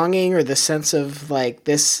belonging or the sense of like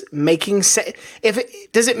this making sense?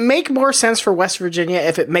 Does it make more sense for West Virginia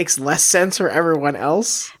if it makes less sense for everyone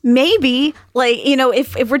else? Maybe, like,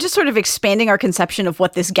 if we're just sort of expanding our conception of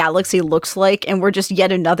what this galaxy looks like, and we're just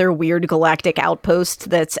yet another weird galactic outpost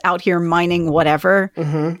that's out here mining whatever.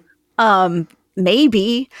 Mm-hmm.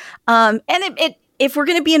 Maybe. And if we're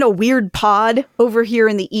going to be in a weird pod over here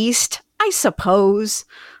in the East, I suppose.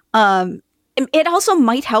 It also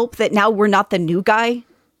might help that now we're not the new guy.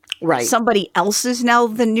 Right. Somebody else is now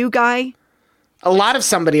the new guy. A lot of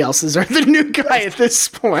somebody else's are the new guy at this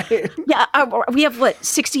point. Yeah, we have,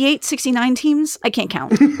 68, 69 teams? I can't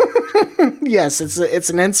count. Yes, it's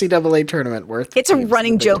an NCAA tournament worth. It's a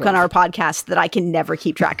running joke on our podcast that I can never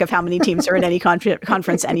keep track of how many teams are in any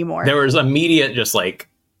conference anymore. There was immediate just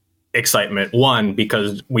excitement. One,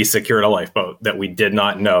 because we secured a lifeboat that we did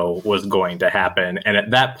not know was going to happen. And at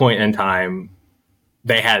that point in time,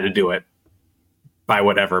 they had to do it by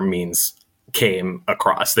whatever means came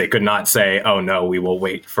across. They could not say, oh no, we will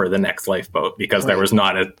wait for the next lifeboat, because there was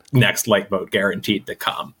not a next lifeboat guaranteed to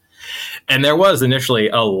come. And there was initially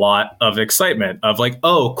a lot of excitement of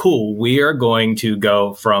oh, cool, we are going to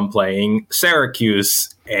go from playing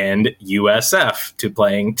Syracuse and USF to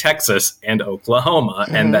playing Texas and Oklahoma.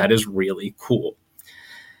 Mm-hmm. And that is really cool.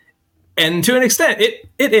 And to an extent, it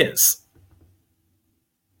is.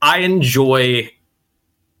 I enjoy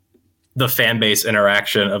the fan base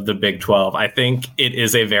interaction of the Big 12. I think it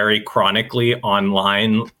is a very chronically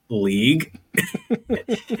online league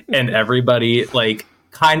and everybody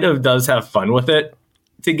kind of does have fun with it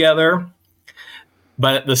together.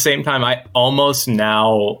 But at the same time, I almost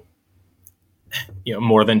now,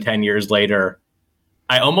 more than 10 years later,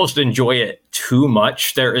 I almost enjoy it too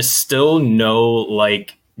much. There is still no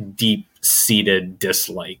deep-seated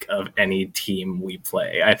dislike of any team we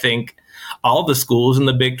play. I think all the schools in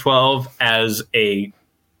the Big 12, as a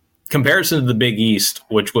comparison to the Big East,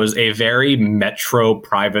 which was a very metro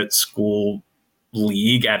private school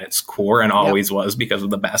league at its core and always was because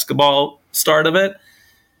of the basketball start of it,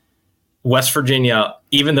 West Virginia,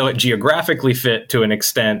 even though it geographically fit to an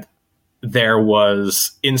extent, there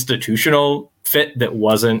was institutional fit that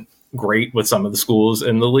wasn't great with some of the schools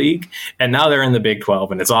in the league. And now they're in the Big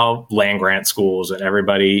 12 and it's all land grant schools and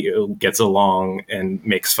everybody gets along and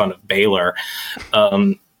makes fun of Baylor.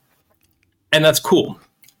 And that's cool.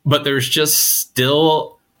 But there's just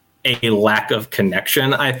still a lack of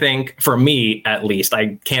connection, I think, for me at least.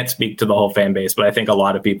 I can't speak to the whole fan base, but I think a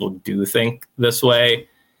lot of people do think this way.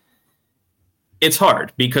 It's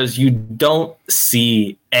hard because you don't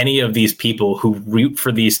see any of these people who root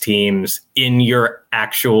for these teams in your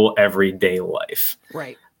actual everyday life.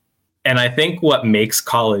 Right. And I think what makes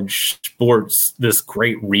college sports this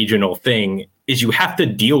great regional thing is you have to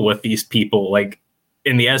deal with these people.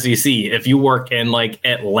 In the SEC, if you work in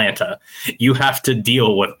Atlanta, you have to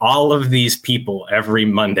deal with all of these people every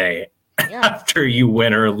Monday after you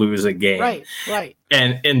win or lose a game. Right.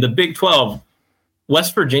 And in the Big 12,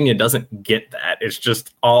 West Virginia doesn't get that. It's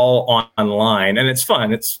just all online and it's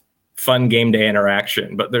fun. It's fun game day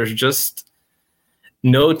interaction, but there's just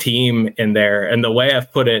no team in there. And the way I've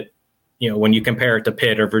put it, when you compare it to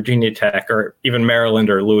Pitt or Virginia Tech or even Maryland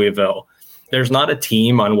or Louisville, there's not a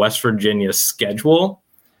team on West Virginia's schedule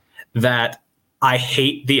that I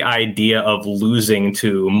hate the idea of losing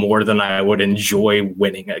to more than I would enjoy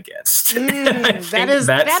winning against.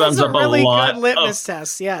 That sums up a really lot good litmus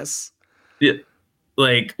test. Yes.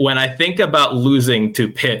 When I think about losing to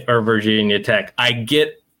Pitt or Virginia Tech, I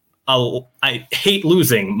hate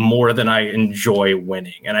losing more than I enjoy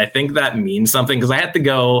winning. And I think that means something because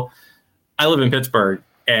I live in Pittsburgh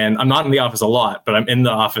and I'm not in the office a lot, but I'm in the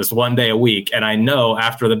office one day a week. And I know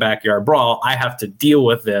after the backyard brawl, I have to deal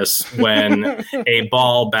with this when a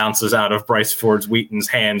ball bounces out of Bryce Ford's Wheaton's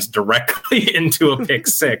hands directly into a pick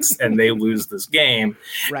six and they lose this game.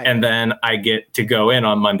 Right. And then I get to go in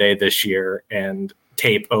on Monday this year and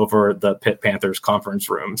tape over the Pitt Panthers conference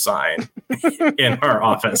room sign in our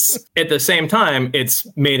office. At the same time, it's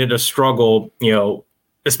made it a struggle,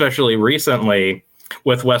 especially recently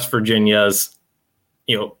with West Virginia's,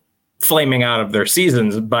 flaming out of their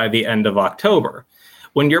seasons by the end of October.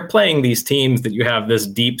 When you're playing these teams that you have this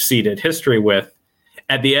deep-seated history with,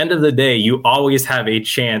 at the end of the day, you always have a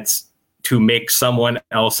chance to make someone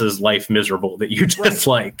else's life miserable that you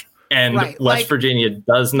dislike. And West Virginia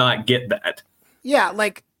does not get that. Yeah,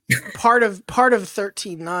 part of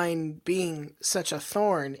 13-9 being such a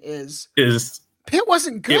thorn is Pitt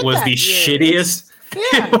wasn't good. It was the year. Shittiest.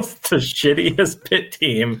 Yeah. It was the shittiest Pitt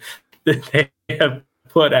team that they have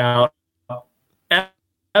put out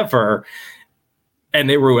ever, and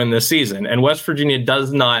they ruined this season. And West Virginia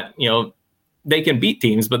does not, they can beat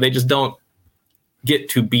teams, but they just don't get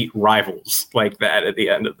to beat rivals like that at the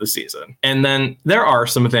end of the season. And then there are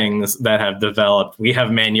some things that have developed. We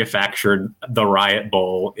have manufactured the Riot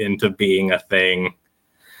Bowl into being a thing.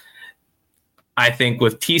 I think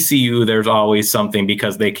with TCU, there's always something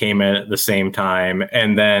because they came in at the same time.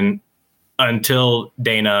 And then until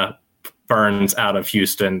Dana burns out of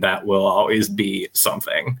Houston, that will always be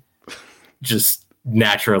something. Just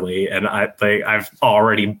naturally, and I've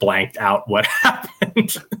already blanked out what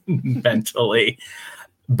happened mentally.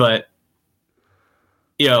 But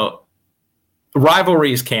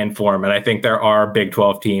rivalries can form, and I think there are Big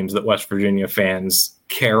 12 teams that West Virginia fans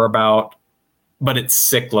care about, but it's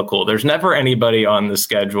cyclical. There's never anybody on the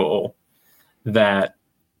schedule that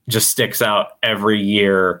just sticks out every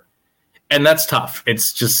year, and that's tough.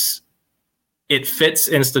 It's just, it fits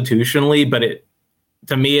institutionally, but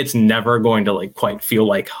to me, it's never going to quite feel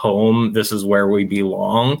like home. This is where we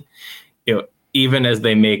belong. Even as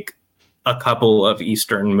they make a couple of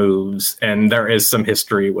Eastern moves, and there is some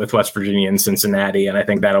history with West Virginia and Cincinnati, and I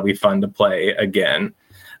think that'll be fun to play again.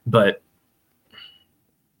 But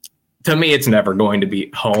to me, it's never going to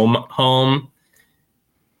be home.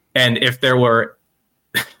 And if there were,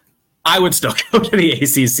 I would still go to the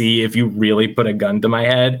ACC if you really put a gun to my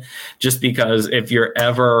head, just because if you're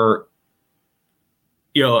ever,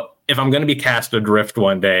 if I'm going to be cast adrift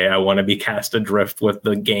one day, I want to be cast adrift with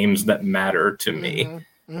the games that matter to me. Mm-hmm.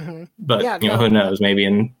 Mm-hmm. But who knows? Maybe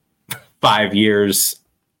in 5 years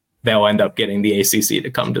they'll end up getting the ACC to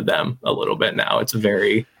come to them a little bit. Now it's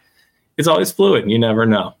always fluid. You never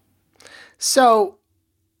know. So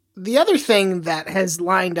the other thing that has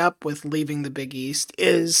lined up with leaving the Big East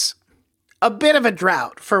is a bit of a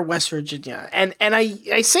drought for West Virginia, and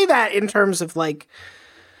I say that in terms of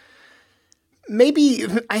maybe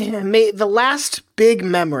the last big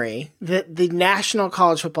memory that the national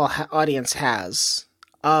college football audience has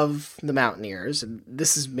of the Mountaineers, and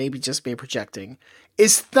this is maybe just me projecting,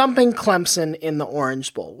 is thumping Clemson in the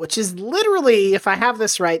Orange Bowl, which is literally, if I have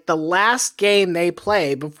this right, the last game they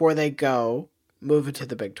play before they move into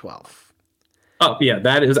the Big 12. Oh, yeah,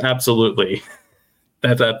 that's absolutely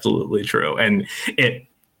true. And it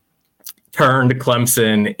turned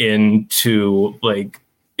Clemson into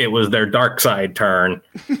it was their dark side turn,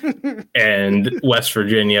 and West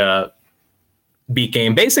Virginia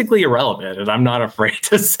became basically irrelevant. And I'm not afraid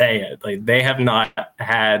to say it.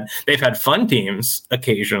 They've had fun teams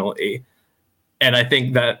occasionally. And I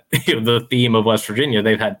think that the theme of West Virginia,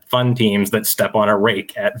 they've had fun teams that step on a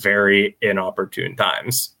rake at very inopportune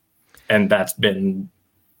times. And that's been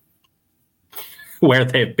where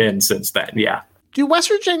they've been since then. Yeah. Do West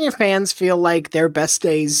Virginia fans feel like their best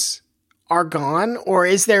days are gone, or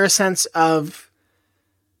is there a sense of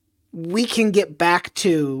we can get back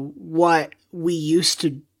to what we used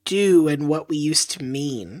to do and what we used to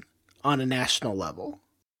mean on a national level?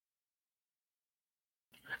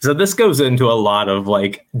 So this goes into a lot of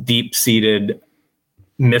deep-seated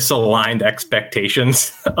misaligned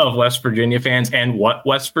expectations of West Virginia fans and what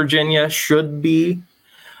West Virginia should be.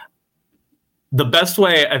 The best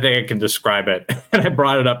way I think I can describe it, and I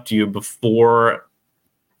brought it up to you before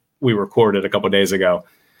we recorded a couple of days ago,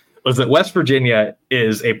 was that West Virginia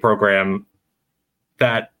is a program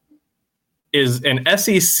that is an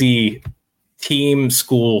SEC team,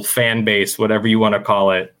 school, fan base, whatever you want to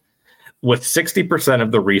call it, with 60%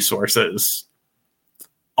 of the resources,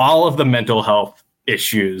 all of the mental health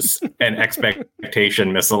issues and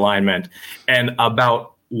expectation misalignment, and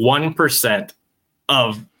about 1%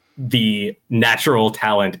 of the natural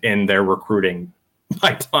talent in their recruiting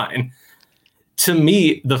pipeline. To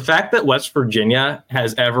me, the fact that West Virginia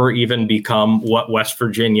has ever even become what West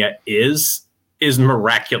Virginia is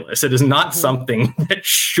miraculous. It is not something that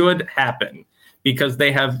should happen because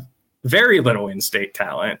they have very little in-state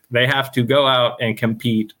talent. They have to go out and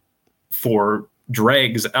compete for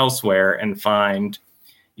dregs elsewhere and find,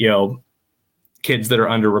 kids that are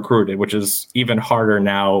under-recruited, which is even harder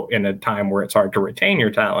now in a time where it's hard to retain your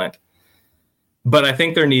talent. But I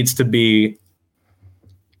think there needs to be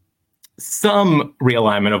some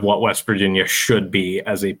realignment of what West Virginia should be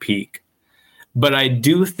as a peak. But I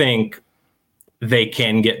do think they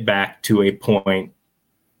can get back to a point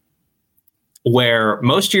where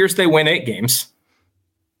most years they win 8 games.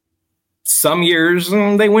 Some years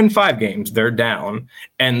they win 5 games. They're down.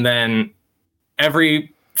 And then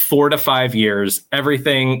every 4 to 5 years,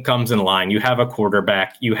 everything comes in line. You have a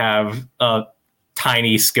quarterback. You have a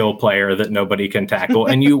tiny skill player that nobody can tackle,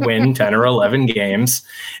 and you win 10 or 11 games,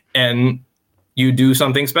 and you do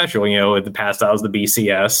something special. In the past, that was the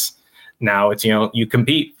BCS. Now it's, you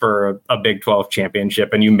compete for a Big 12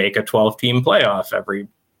 championship and you make a 12-team playoff every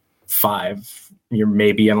 5. You're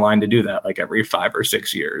maybe in line to do that every 5 or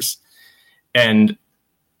 6 years. And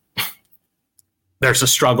there's a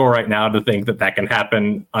struggle right now to think that can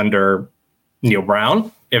happen under Neil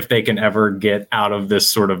Brown, if they can ever get out of this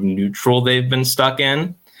sort of neutral they've been stuck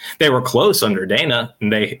in. They were close under Dana,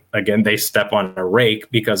 and they step on a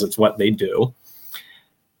rake because it's what they do.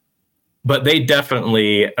 But they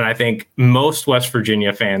definitely, and I think most West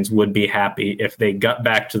Virginia fans would be happy if they got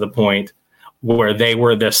back to the point where they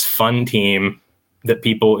were this fun team that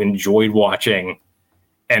people enjoyed watching.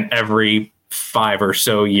 And every 5 or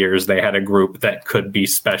so years, they had a group that could be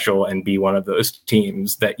special and be one of those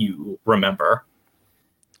teams that you remember.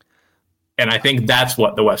 And I think that's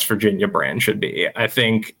what the West Virginia brand should be. I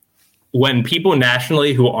think when people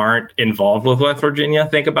nationally who aren't involved with West Virginia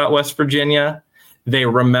think about West Virginia, they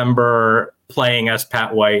remember playing as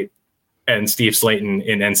Pat White and Steve Slayton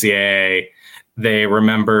in NCAA. They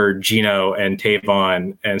remember Gino and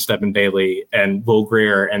Tavon and Stephen Bailey and Will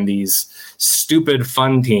Greer and these stupid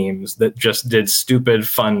fun teams that just did stupid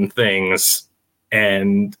fun things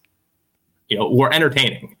and, you know, were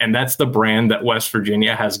entertaining. And that's the brand that West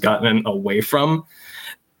Virginia has gotten away from.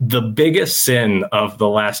 The biggest sin of the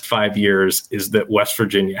last 5 years is that West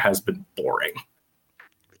Virginia has been boring.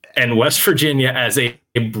 And West Virginia as a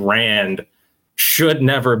brand should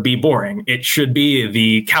never be boring. It should be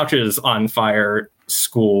the couches on fire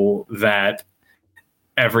school that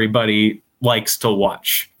everybody likes to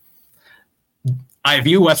watch. I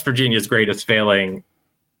view West Virginia's greatest failing,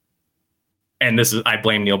 and this is, I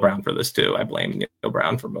blame Neil Brown for this too. I blame Neil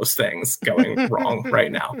Brown for most things going wrong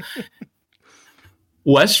right now.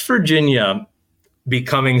 West Virginia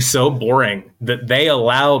becoming so boring that they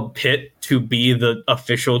allowed Pitt to be the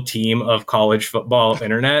official team of college football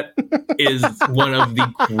internet is one of the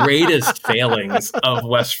greatest failings of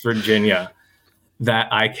West Virginia that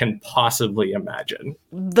I can possibly imagine.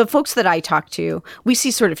 The folks that I talk to, we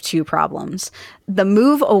see sort of two problems. The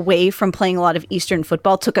move away from playing a lot of Eastern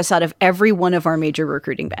football took us out of every one of our major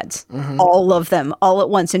recruiting beds, all of them, all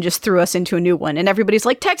at once, and just threw us into a new one. And everybody's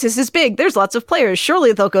like, Texas is big. There's lots of players.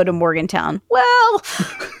 Surely they'll go to Morgantown. Well,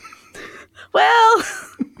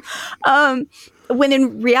 when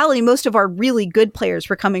in reality, most of our really good players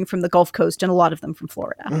were coming from the Gulf Coast and a lot of them from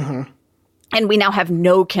Florida. And we now have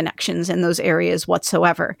no connections in those areas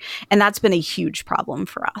whatsoever. And that's been a huge problem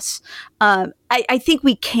for us. I think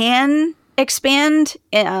we can expand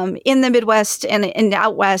in the Midwest and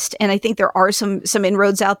out West. And I think there are some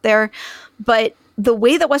inroads out there. But the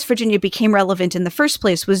way that West Virginia became relevant in the first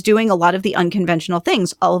place was doing a lot of the unconventional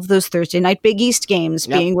things, all of those Thursday night Big East games,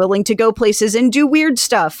 being willing to go places and do weird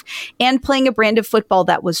stuff, and playing a brand of football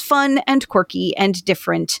that was fun and quirky and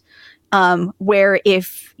different. Where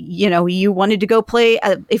if, you know, you wanted to go play,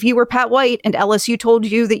 if you were Pat White and LSU told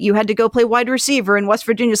you that you had to go play wide receiver, and West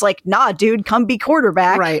Virginia's like, nah, dude, come be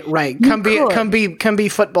quarterback. Right. Come be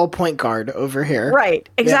football point guard over here. Right.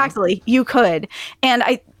 Exactly. Yeah. You could. And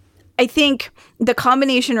I think the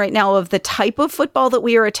combination right now of the type of football that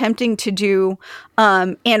we are attempting to do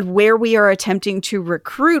and where we are attempting to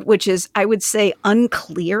recruit, which is, I would say,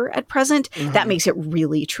 unclear at present, that makes it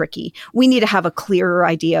really tricky. We need to have a clearer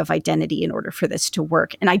idea of identity in order for this to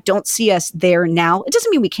work. And I don't see us there now. It doesn't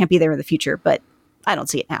mean we can't be there in the future, but I don't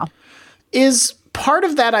see it now. Is part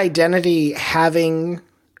of that identity having...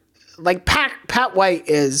 Like Pat White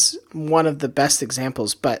is one of the best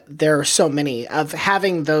examples, but there are so many of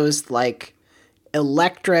having those like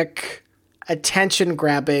electric, attention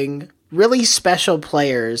grabbing, really special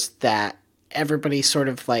players that everybody sort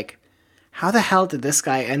of like, how the hell did this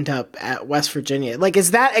guy end up at West Virginia? Like, is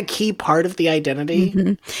that a key part of the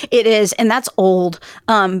identity? It is, and that's old.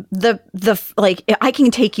 Like, I can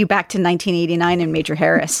take you back to 1989 in Major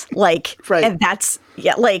Harris, like, right. And that's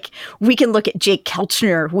like we can look at Jake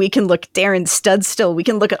Kelchner, we can look at Darren Studstill, we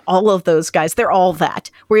can look at all of those guys. They're all that.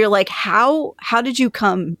 Where you're like, how did you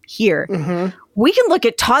come here? We can look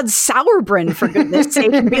at Todd Sauerbrunn, for goodness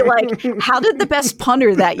sake, and be like, how did the best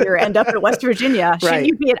punter that year end up at West Virginia? Shouldn't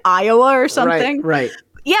you be at Iowa or something? Right.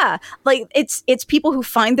 Yeah, like it's people who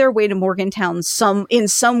find their way to Morgantown in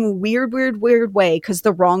some weird way because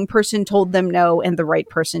the wrong person told them no and the right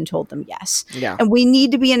person told them yes. Yeah. And we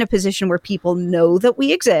need to be in a position where people know that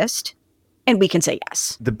we exist and we can say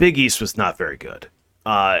yes. The Big East was not very good.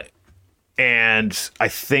 And I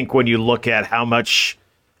think when you look at how much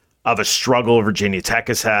of a struggle Virginia Tech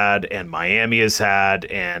has had and Miami has had,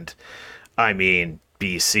 and I mean,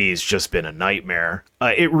 BC's just been a nightmare.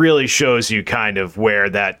 It really shows you kind of where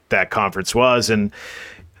that conference was.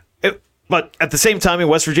 But at the same time,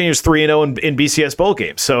 West Virginia's 3-0 in BCS bowl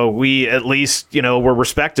games. So we at least, were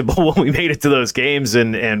respectable when we made it to those games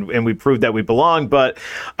and we proved that we belonged. But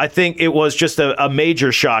I think it was just a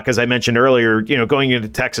major shock, as I mentioned earlier, going into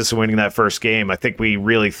Texas and winning that first game. I think we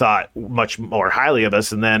really thought much more highly of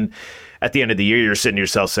us. And then at the end of the year, you're sitting to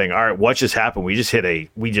yourself saying, all right, what just happened? We hit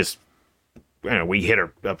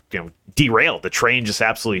derailed. The train just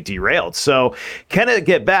absolutely derailed. So can it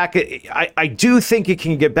get back? I do think it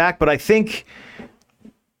can get back, but I think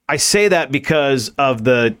I say that because of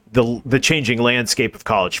the changing landscape of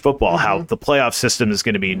college football, how the playoff system is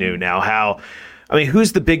going to be new now.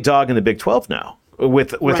 Who's the big dog in the Big 12 now?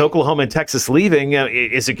 With Right. Oklahoma and Texas leaving,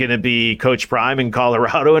 is it going to be Coach Prime in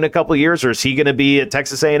Colorado in a couple of years, or is he going to be at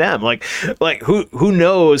Texas A&M? Like who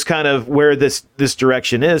knows kind of where this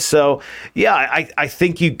direction is? So yeah, I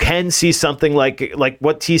think you can see something like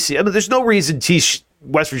what TCU. I mean, there's no reason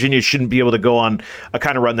West Virginia shouldn't be able to go on a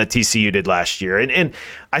kind of run that TCU did last year, and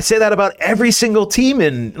I say that about every single team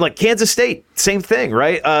in like Kansas State, same thing,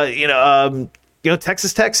 right?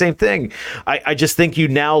 Texas Tech, same thing. I just think you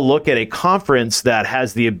now look at a conference that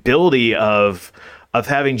has the ability of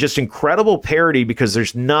having just incredible parity, because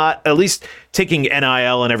there's not, at least taking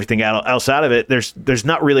NIL and everything else out of it, there's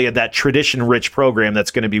not really that tradition-rich program that's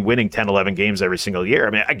going to be winning 10, 11 games every single year. I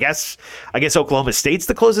mean, I guess Oklahoma State's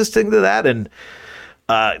the closest thing to that, and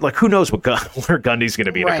who knows where Gundy's going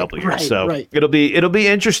to be in a couple of years. It'll be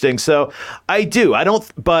interesting. So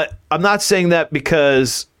but I'm not saying that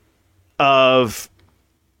because of,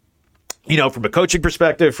 from a coaching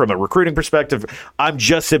perspective, from a recruiting perspective. I'm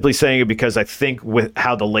just simply saying it because I think with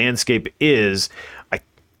how the landscape is,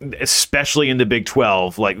 especially in the Big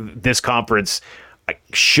 12, like this conference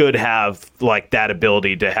should have like that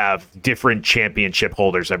ability to have different championship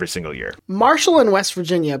holders every single year. Marshall and West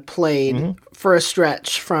Virginia played for a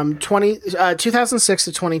stretch from 2006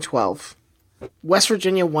 to 2012. West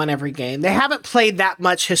Virginia won every game. They haven't played that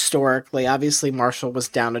much historically. Obviously, Marshall was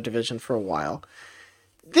down a division for a while.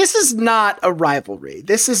 This is not a rivalry.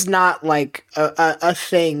 This is not like a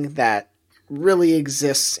thing that really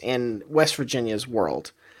exists in West Virginia's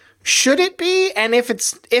world. Should it be? And if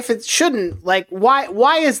it shouldn't, like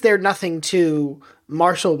why is there nothing to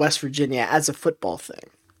Marshall, West Virginia as a football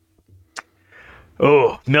thing?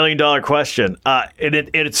 Oh, $1 million question.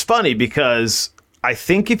 It's funny because I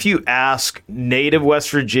think if you ask native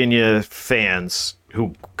West Virginia fans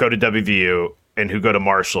who go to WVU and who go to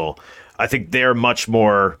Marshall, I think they're much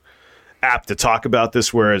more apt to talk about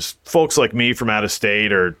this, whereas folks like me from out of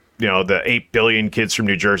state, or the 8 billion kids from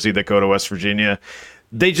New Jersey that go to West Virginia,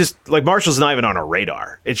 they just, like, Marshall's not even on our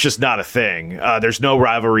radar. It's just not a thing. There's no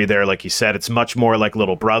rivalry there, like you said. It's much more like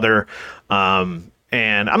little brother.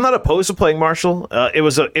 And I'm not opposed to playing Marshall. It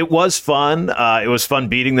was fun. It was fun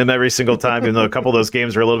beating them every single time, even though a couple of those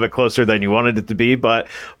games were a little bit closer than you wanted it to be. But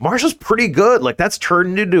Marshall's pretty good. Like, that's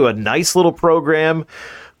turned into a nice little program.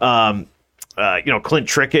 Clint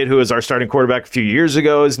Trickett, who was our starting quarterback a few years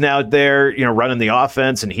ago, is now there, running the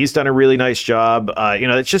offense, and he's done a really nice job.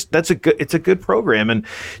 It's a good program. And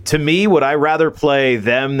to me, would I rather play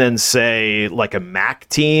them than say like a MAC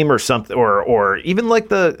team or something, or even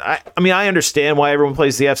like I understand why everyone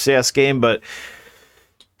plays the FCS game, but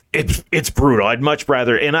it's brutal. I'd much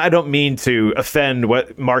rather, and I don't mean to offend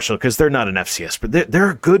Marshall, because they're not an FCS, but they're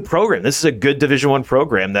a good program. This is a good Division I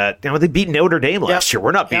program that they beat Notre Dame last year.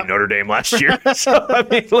 We're not beating Notre Dame last year.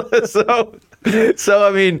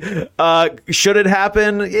 Should it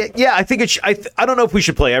happen? Yeah, I think I don't know if we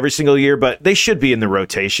should play every single year, but they should be in the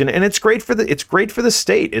rotation, and it's great for the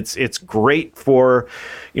state. It's great for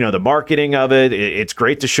the marketing of it. It's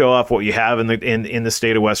great to show off what you have in the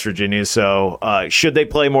state of West Virginia. So should they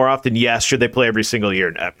play more often? Yes. Should they play every single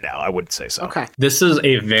year? No, I wouldn't say so. Okay. This is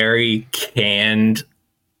a very canned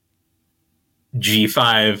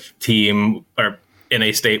G5 team, or in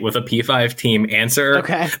a state with a P5 team answer.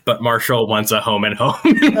 Okay. But Marshall wants a home and home.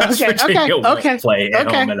 West Virginia won't play a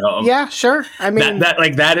home and home. Yeah, sure. I mean,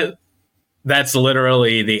 that's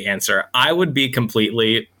literally the answer. I would be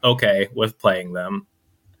completely okay with playing them.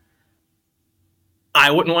 I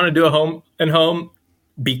wouldn't want to do a home and home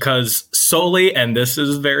because solely, and this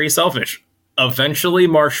is very selfish, eventually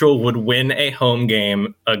Marshall would win a home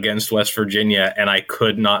game against West Virginia, and I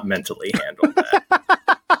could not mentally handle that.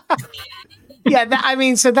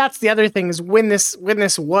 Yeah, so that's the other thing, is when this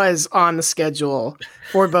was on the schedule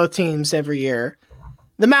for both teams every year,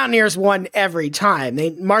 the Mountaineers won every time.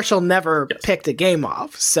 Marshall never picked a game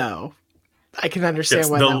off, so I can understand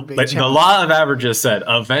why that would be a challenge. The law of averages said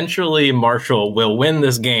eventually Marshall will win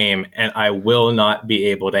this game, and I will not be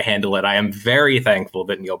able to handle it. I am very thankful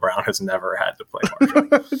that Neil Brown has never had to play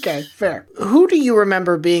Marshall. Okay, fair. Who do you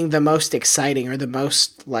remember being the most exciting or the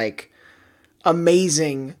most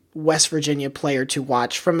amazing West Virginia player to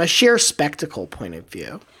watch from a sheer spectacle point of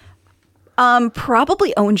view?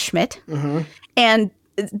 Probably Owen Schmidt. Mm-hmm. And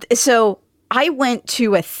so I went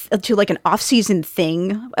to an off-season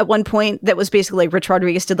thing at one point that was basically Rich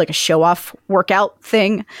Rodriguez did a show-off workout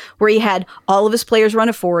thing where he had all of his players run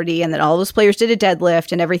a 40 and then all of his players did a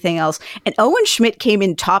deadlift and everything else. And Owen Schmidt came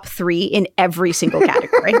in top 3 in every single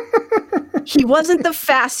category. He wasn't the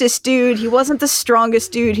fastest dude. He wasn't the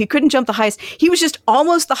strongest dude. He couldn't jump the highest. He was just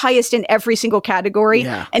almost the highest in every single category.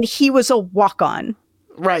 Yeah. And he was a walk-on.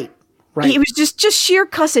 Right. He was just sheer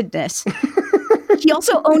cussedness. He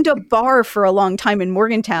also owned a bar for a long time in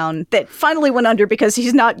Morgantown that finally went under because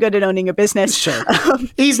he's not good at owning a business. Sure.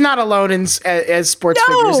 He's not alone as sports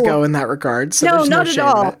figures go in that regard. So no, not at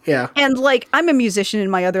all. Yeah. And like, I'm a musician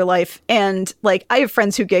in my other life. And like, I have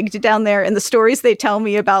friends who gigged down there, and the stories they tell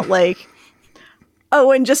me about like,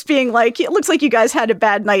 oh, and just being like, it looks like you guys had a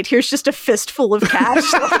bad night. Here's just a fistful of cash.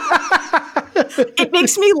 It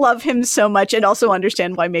makes me love him so much and also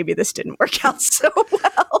understand why maybe this didn't work out so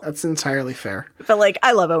well. That's entirely fair. But like,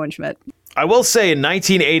 I love Owen Schmidt. I will say in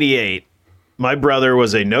 1988, my brother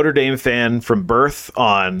was a Notre Dame fan from birth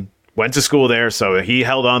on, went to school there, so he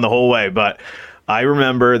held on the whole way. But I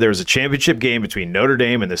remember there was a championship game between Notre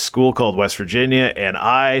Dame and this school called West Virginia, and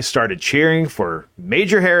I started cheering for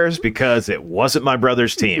Major Harris because it wasn't my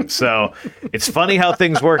brother's team. So it's funny how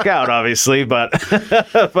things work out, obviously, but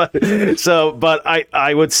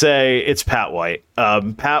I would say it's Pat White.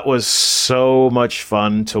 Pat was so much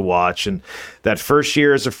fun to watch, and that first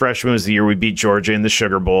year as a freshman was the year we beat Georgia in the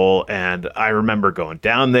Sugar Bowl, and I remember going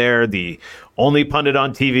down there. The only pundit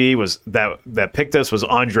on TV was that picked us was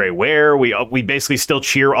Andre Ware. We basically still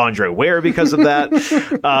cheer Andre Ware because of that.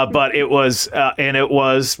 But it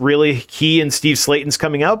was really he and Steve Slayton's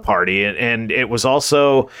coming out party, and it was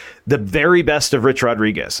also the very best of Rich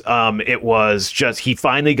Rodriguez. It was just he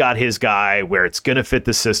finally got his guy where it's going to fit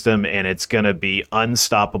the system and it's going to be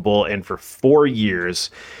unstoppable. And for 4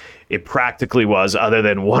 years, it practically was, other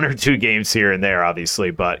than 1 or 2 games here and there,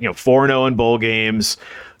 obviously. But 4-0 in bowl games.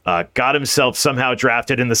 Got himself somehow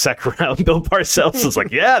drafted in the second round. Bill Parcells was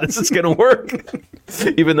like, yeah, this is going to work,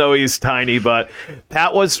 even though he's tiny. But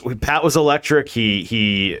Pat was electric.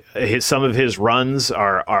 Some of his runs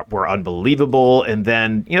were unbelievable. And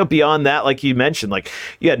then, beyond that, like you mentioned, like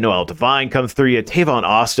you had Noel Devine come through. You had Tavon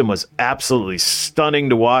Austin was absolutely stunning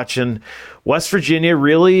to watch. And West Virginia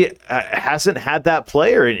really hasn't had that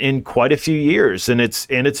player in quite a few years, and it's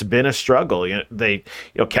been a struggle.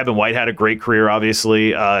 Kevin White had a great career,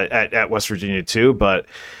 obviously, at West Virginia too, but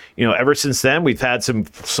ever since then we've had some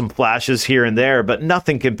flashes here and there, but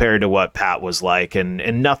nothing compared to what Pat was like, and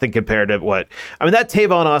nothing compared to that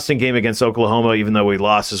Tavon Austin game against Oklahoma, even though we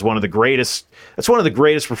lost, is one of the greatest. That's one of the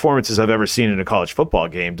greatest performances I've ever seen in a college football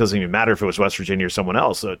game. Doesn't even matter if it was West Virginia or someone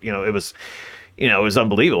else. It was. It was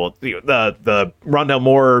unbelievable. The Rondell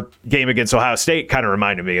Moore game against Ohio State kind of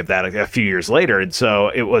reminded me of that a few years later. And so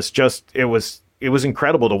it was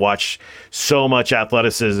incredible to watch so much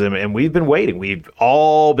athleticism. And we've been waiting. We've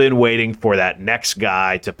all been waiting for that next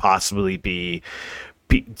guy to possibly be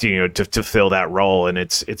to fill that role. And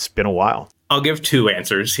it's been a while. I'll give 2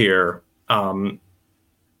 answers here. The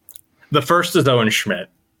first is Owen Schmidt.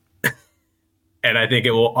 And I think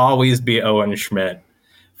it will always be Owen Schmidt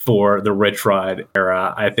for the Rich Rod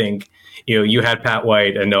era. I think, you had Pat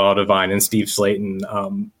White and Noel Devine and Steve Slayton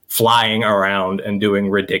flying around and doing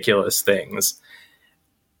ridiculous things.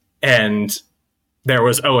 And there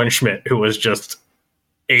was Owen Schmidt, who was just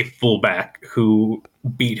a fullback who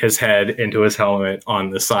beat his head into his helmet on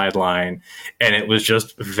the sideline. And it was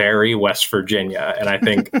just very West Virginia. And I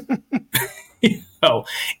think,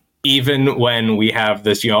 even when we have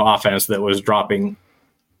this, offense that was dropping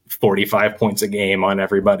 45 points a game on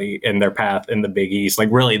everybody in their path in the Big East. Like,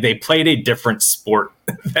 really, they played a different sport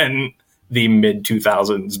than the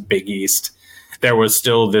mid-2000s Big East. There was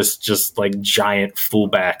still this just like giant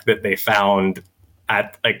fullback that they found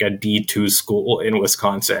at like a D2 school in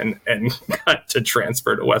Wisconsin and got to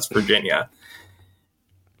transfer to West Virginia.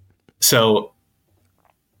 So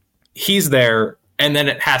he's there, and then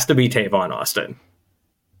it has to be Tavon Austin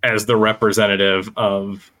as the representative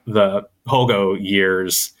of the Hogo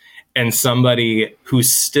years, and somebody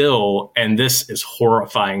who's still, and this is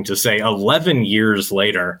horrifying to say, 11 years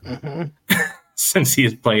later, since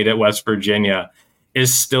he's played at West Virginia,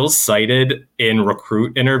 is still cited in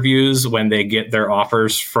recruit interviews when they get their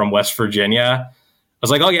offers from West Virginia. I was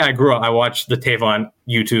like, oh yeah, I grew up. I watched the Tavon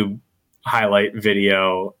YouTube highlight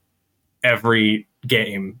video every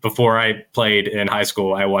game. Before I played in high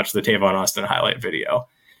school, I watched the Tavon Austin highlight video.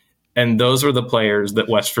 And those are the players that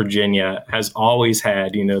West Virginia has always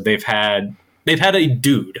had. They've had a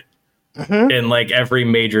dude in like every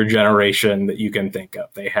major generation that you can think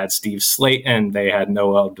of. They had Steve Slayton, they had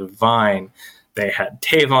Noel Devine, they had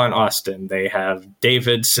Tavon Austin, they have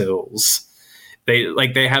David Sills.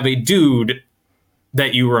 They have a dude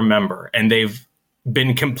that you remember, and they've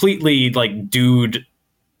been completely like devoid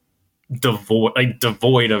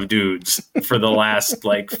of dudes for the last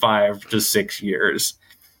like 5 to 6 years.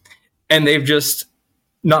 and they've just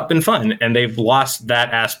not been fun, and they've lost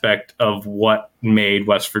that aspect of what made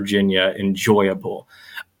West Virginia enjoyable.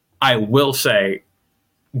 I will say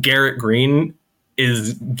Garrett Green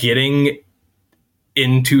is getting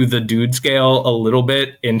into the dude scale a little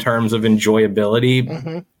bit in terms of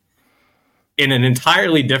enjoyability in an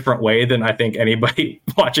entirely different way than I think anybody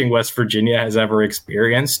watching West Virginia has ever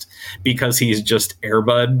experienced, because he's just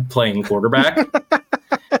Airbud playing quarterback.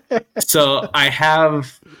 So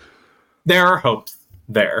there are hopes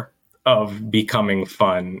there of becoming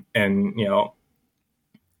fun, and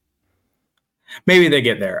maybe they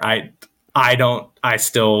get there. I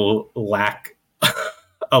still lack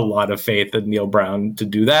a lot of faith in Neil Brown to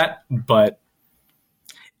do that, but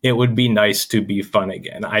it would be nice to be fun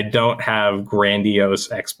again. I don't have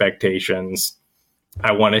grandiose expectations.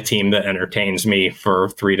 I want a team that entertains me for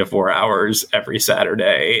 3 to 4 hours every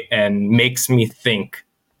Saturday and makes me think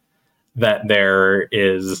that there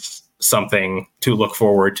is something to look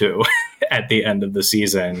forward to at the end of the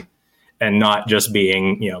season, and not just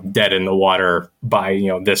being, dead in the water by,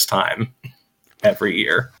 this time every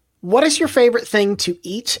year. What is your favorite thing to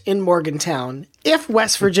eat in Morgantown if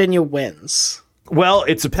West Virginia wins? Well,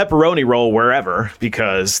 it's a pepperoni roll wherever,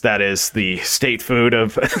 because that is the state food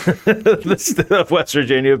of of West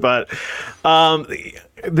Virginia. But I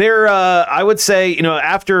would say,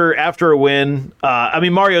 after a win,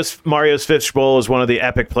 Mario's Fish Bowl is one of the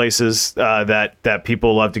epic places that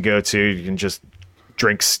people love to go to. You can just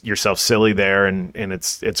drink yourself silly there, and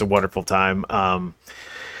it's a wonderful time.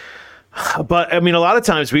 But a lot of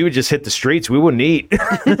times we would just hit the streets. We wouldn't eat.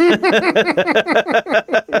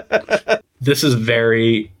 This is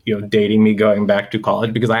very, dating me going back to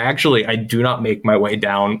college, because I do not make my way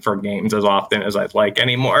down for games as often as I'd like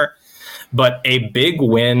anymore. But a big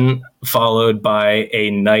win followed by a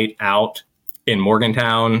night out in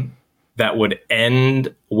Morgantown that would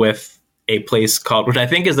end with a place called, which I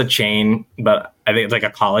think is a chain, but I think it's like a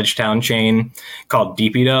college town chain called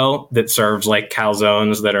Deepido, that serves like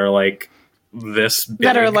calzones that are like this big.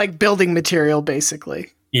 That are like building material, basically.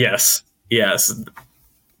 Yes.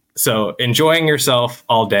 So enjoying yourself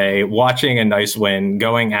all day, watching a nice win,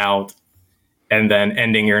 going out, and then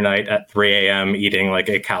ending your night at 3 a.m. eating like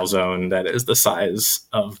a calzone that is the size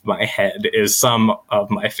of my head is some of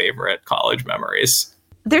my favorite college memories.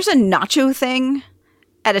 There's a nacho thing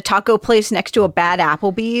at a taco place next to a bad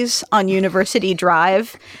Applebee's on University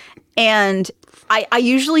Drive. And I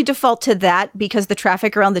usually default to that because the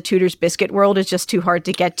traffic around the Tudor's Biscuit World is just too hard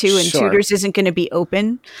to get to, and Sure. Tudor's isn't going to be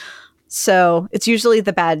open. So it's usually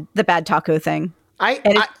the bad taco thing.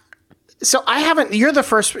 So I haven't. You're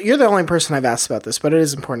the only person I've asked about this, but it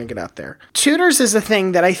is important to get out there. Tudor's is a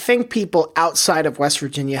thing that I think people outside of West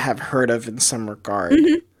Virginia have heard of in some regard.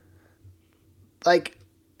 Mm-hmm. Like,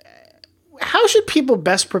 how should people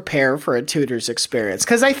best prepare for a Tudor's experience?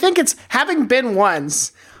 Because I think it's, having been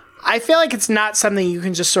once, I feel like it's not something you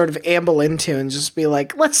can just sort of amble into and just be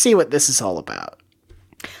like, let's see what this is all about.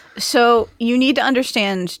 So you need to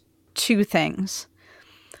understand two things.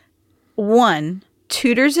 One,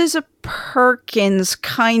 Tudor's is a Perkins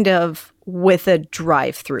kind of with a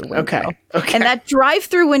drive-through window. Okay. And that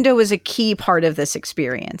drive-through window is a key part of this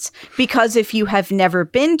experience, because if you have never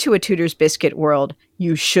been to a Tudor's Biscuit World,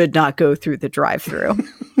 you should not go through the drive-through.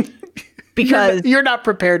 Because you're not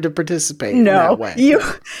prepared to participate in that way.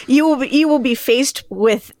 You will be faced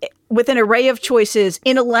with an array of choices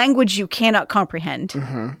in a language you cannot comprehend,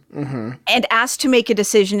 and asked to make a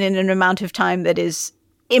decision in an amount of time that is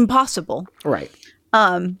impossible. Right.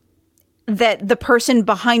 That the person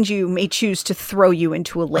behind you may choose to throw you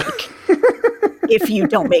into a lake if you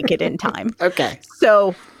don't make it in time. Okay.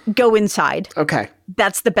 So go inside. Okay.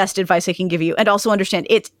 That's the best advice I can give you. And also understand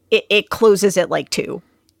it closes at like 2.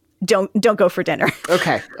 Don't go for dinner.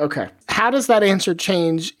 Okay. How does that answer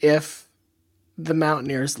change if the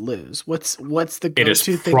Mountaineers lose? What's the go-to It is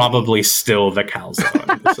thing? probably still the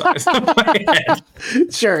calzone the size of my head.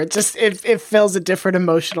 Sure. It fills a different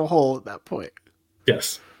emotional hole at that point.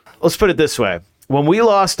 Yes. Let's put it this way. When we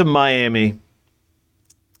lost to Miami,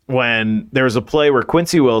 when there was a play where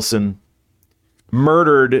Quincy Wilson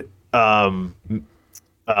murdered Merriweather,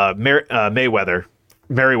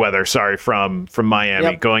 from Miami,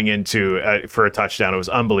 Yep. going into for a touchdown. It was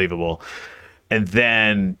unbelievable. And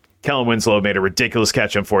then Kellen Winslow made a ridiculous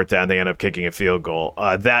catch on 4th down. They ended up kicking a field goal.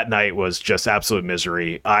 That night was just absolute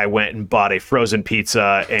misery. I went and bought a frozen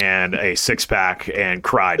pizza and a 6-pack and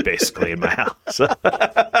cried basically in my house.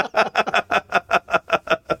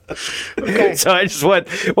 Okay. So I just went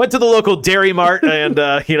to the local Dairy Mart and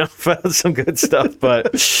found some good stuff.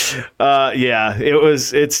 But it's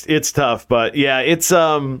tough. But yeah, it's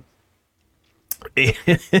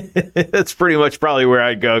That's pretty much probably where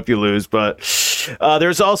I'd go if you lose. But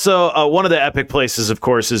there's also one of the epic places, of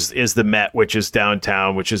course, is the Met, which is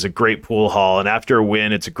downtown, which is a great pool hall. And after a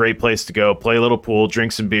win, it's a great place to go, play a little pool,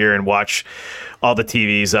 drink some beer, and watch all the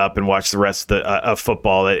TVs up and watch the rest of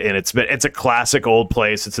football. And it's a classic old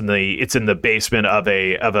place. It's in the basement of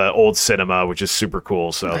a old cinema, which is super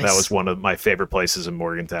cool. So Nice. That was one of my favorite places in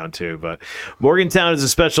Morgantown too. But Morgantown is a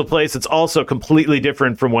special place. It's also completely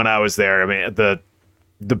different from when I was there. I mean,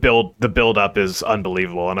 the build up is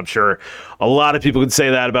unbelievable, and I'm sure a lot of people could say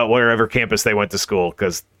that about wherever campus they went to school,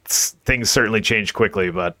 because things certainly changed quickly.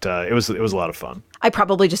 But it was a lot of fun. I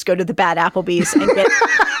probably just go to the bad Applebee's and get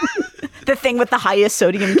the thing with the highest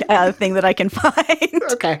sodium thing that I can find.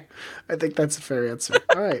 Okay. I think that's a fair answer.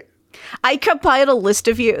 All right. I compiled a list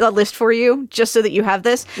for you just so that you have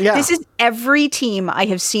this. Yeah. This is every team I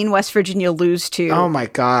have seen West Virginia lose to Oh my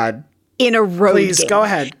God. in a road Please game. go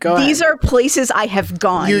ahead. Go ahead. These are places I have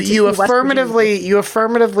gone. You to see West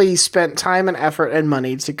affirmatively spent time and effort and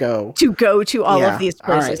money to go. to all Yeah. of these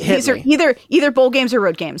All right, places. hit These are me. either bowl games or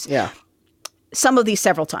road games. Yeah. Some of these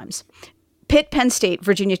several times. Pitt, Penn State,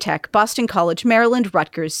 Virginia Tech, Boston College, Maryland,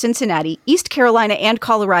 Rutgers, Cincinnati, East Carolina, and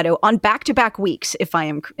Colorado on back-to-back weeks, if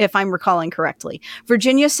I'm recalling correctly.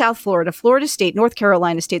 Virginia, South Florida, Florida State, North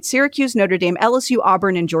Carolina State, Syracuse, Notre Dame, LSU,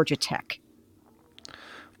 Auburn, and Georgia Tech.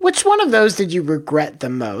 Which one of those did you regret the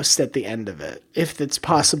most at the end of it? If it's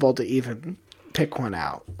possible to even pick one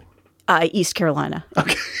out. East Carolina.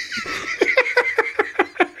 Okay.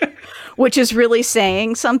 Which is really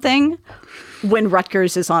saying something when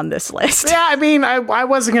Rutgers is on this list. Yeah, I mean, I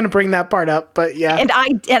wasn't going to bring that part up, but yeah. And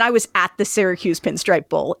I was at the Syracuse Pinstripe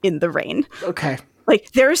Bowl in the rain. Okay.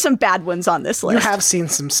 Like, there are some bad ones on this You list. have seen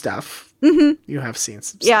some stuff. Mm-hmm. You have seen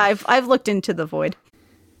some stuff. Yeah, I've looked into the void.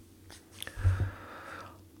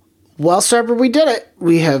 Well, Sarber, we did it.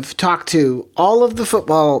 We have talked to all of the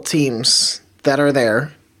football teams that are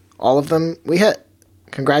there. All of them we hit.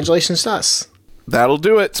 Congratulations to us. That'll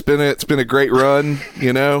do it. It's been a great run,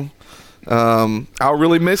 you know. I'll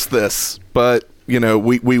really miss this, but you know,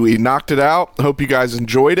 we knocked it out. Hope you guys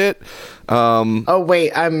enjoyed it. Oh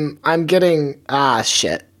wait, I'm getting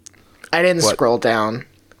shit. I didn't What? scroll down.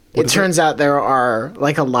 It turns out there are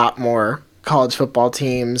like a lot more college football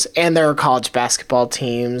teams, and there are college basketball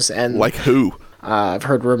teams, and Like who? I've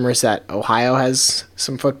heard rumors that Ohio has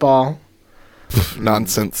some football.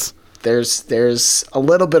 Nonsense. There's a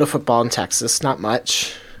little bit of football in Texas, not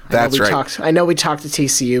much. That's right. I know we talked to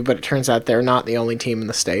TCU, but it turns out they're not the only team in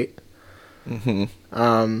the state. Mm-hmm.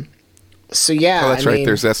 So yeah, Oh, that's right.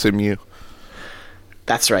 There's SMU.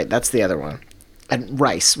 That's right. That's the other one. And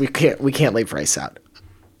Rice. We can't leave Rice out.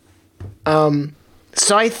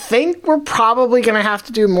 So I think we're probably gonna have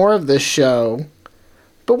to do more of this show,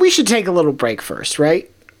 but we should take a little break first, right?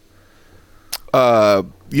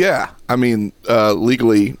 Yeah. I mean,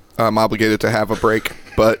 legally, I'm obligated to have a break,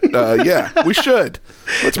 but yeah, we should.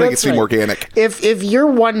 Let's make it That's seem right. organic. If you're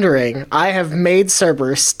wondering, I have made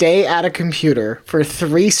Cerber stay at a computer for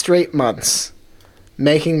 3 straight months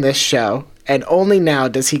making this show, and only now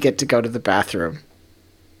does he get to go to the bathroom.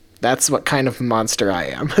 That's what kind of monster I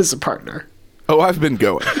am as a partner. Oh, I've been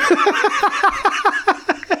going.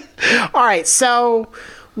 All right, so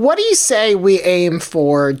what do you say we aim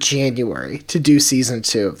for January to do season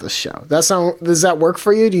 2 of the show? Does that work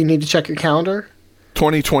for you? Do you need to check your calendar?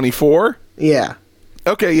 2024? Yeah.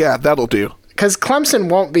 Okay, yeah, that'll do. Because Clemson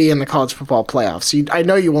won't be in the college football playoffs. I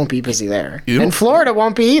know you won't be busy there. You don't- And Florida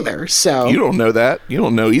won't be either, so... You don't know that. You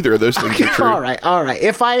don't know either of those things are true. All right.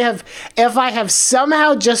 If I have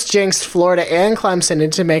somehow just jinxed Florida and Clemson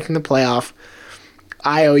into making the playoff,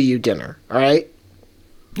 I owe you dinner, all right?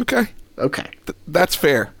 Okay. Okay. That's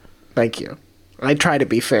fair. Thank you. I try to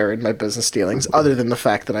be fair in my business dealings, other than the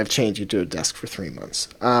fact that I've chained you to a desk for 3 months.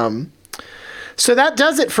 So that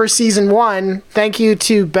does it for season 1. Thank you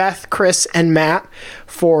to Beth, Chris, and Matt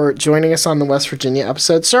for joining us on the West Virginia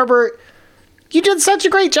episode. Cerber, you did such a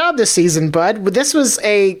great job this season, bud. This was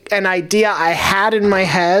an idea I had in my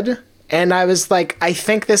head, and I was like, I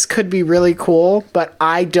think this could be really cool, but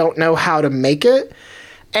I don't know how to make it.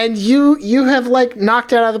 And you have like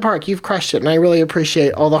knocked it out of the park. You've crushed it, and I really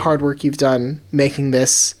appreciate all the hard work you've done making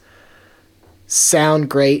this sound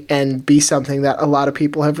great and be something that a lot of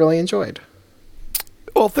people have really enjoyed.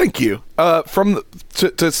 Well, thank you.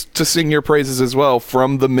 To sing your praises as well,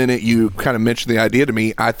 from the minute you kind of mentioned the idea to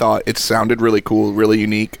me, I thought it sounded really cool, really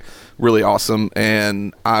unique, really awesome,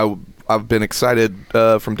 and I I've been excited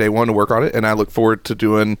from day one to work on it, and I look forward to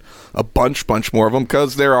doing a bunch more of them,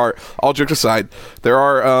 because there are, all jokes aside, there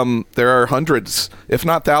are hundreds, if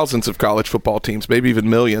not thousands, of college football teams, maybe even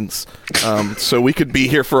millions. So we could be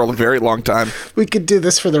here for a very long time. We could do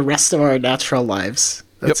this for the rest of our natural lives.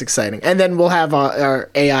 That's exciting. And then we'll have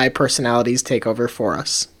our AI personalities take over for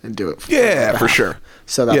us and do it. For sure.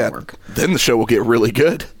 So that'll work. Then the show will get really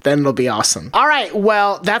good. Then it'll be awesome. All right.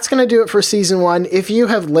 Well, that's going to do it for season 1. If you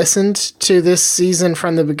have listened to this season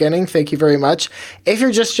from the beginning, thank you very much. If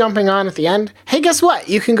you're just jumping on at the end, hey, guess what?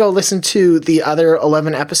 You can go listen to the other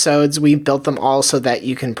 11 episodes. We built them all so that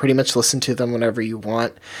you can pretty much listen to them whenever you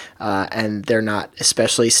want. And they're not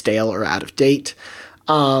especially stale or out of date.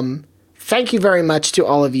 Thank you very much to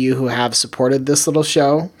all of you who have supported this little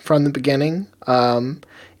show from the beginning.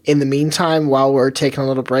 In the meantime, while we're taking a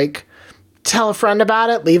little break, tell a friend about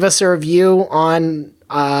it. Leave us a review on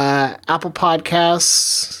Apple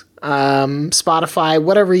Podcasts, Spotify,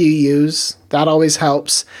 whatever you use. That always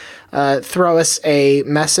helps. Throw us a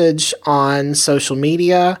message on social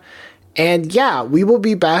media. And yeah, we will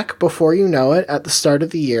be back before you know it at the start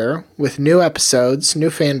of the year with new episodes, new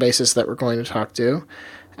fan bases that we're going to talk to,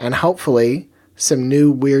 and hopefully some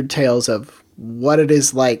new weird tales of what it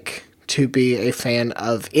is like to be a fan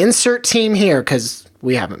of insert team here, because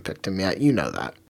we haven't picked him yet. You know that.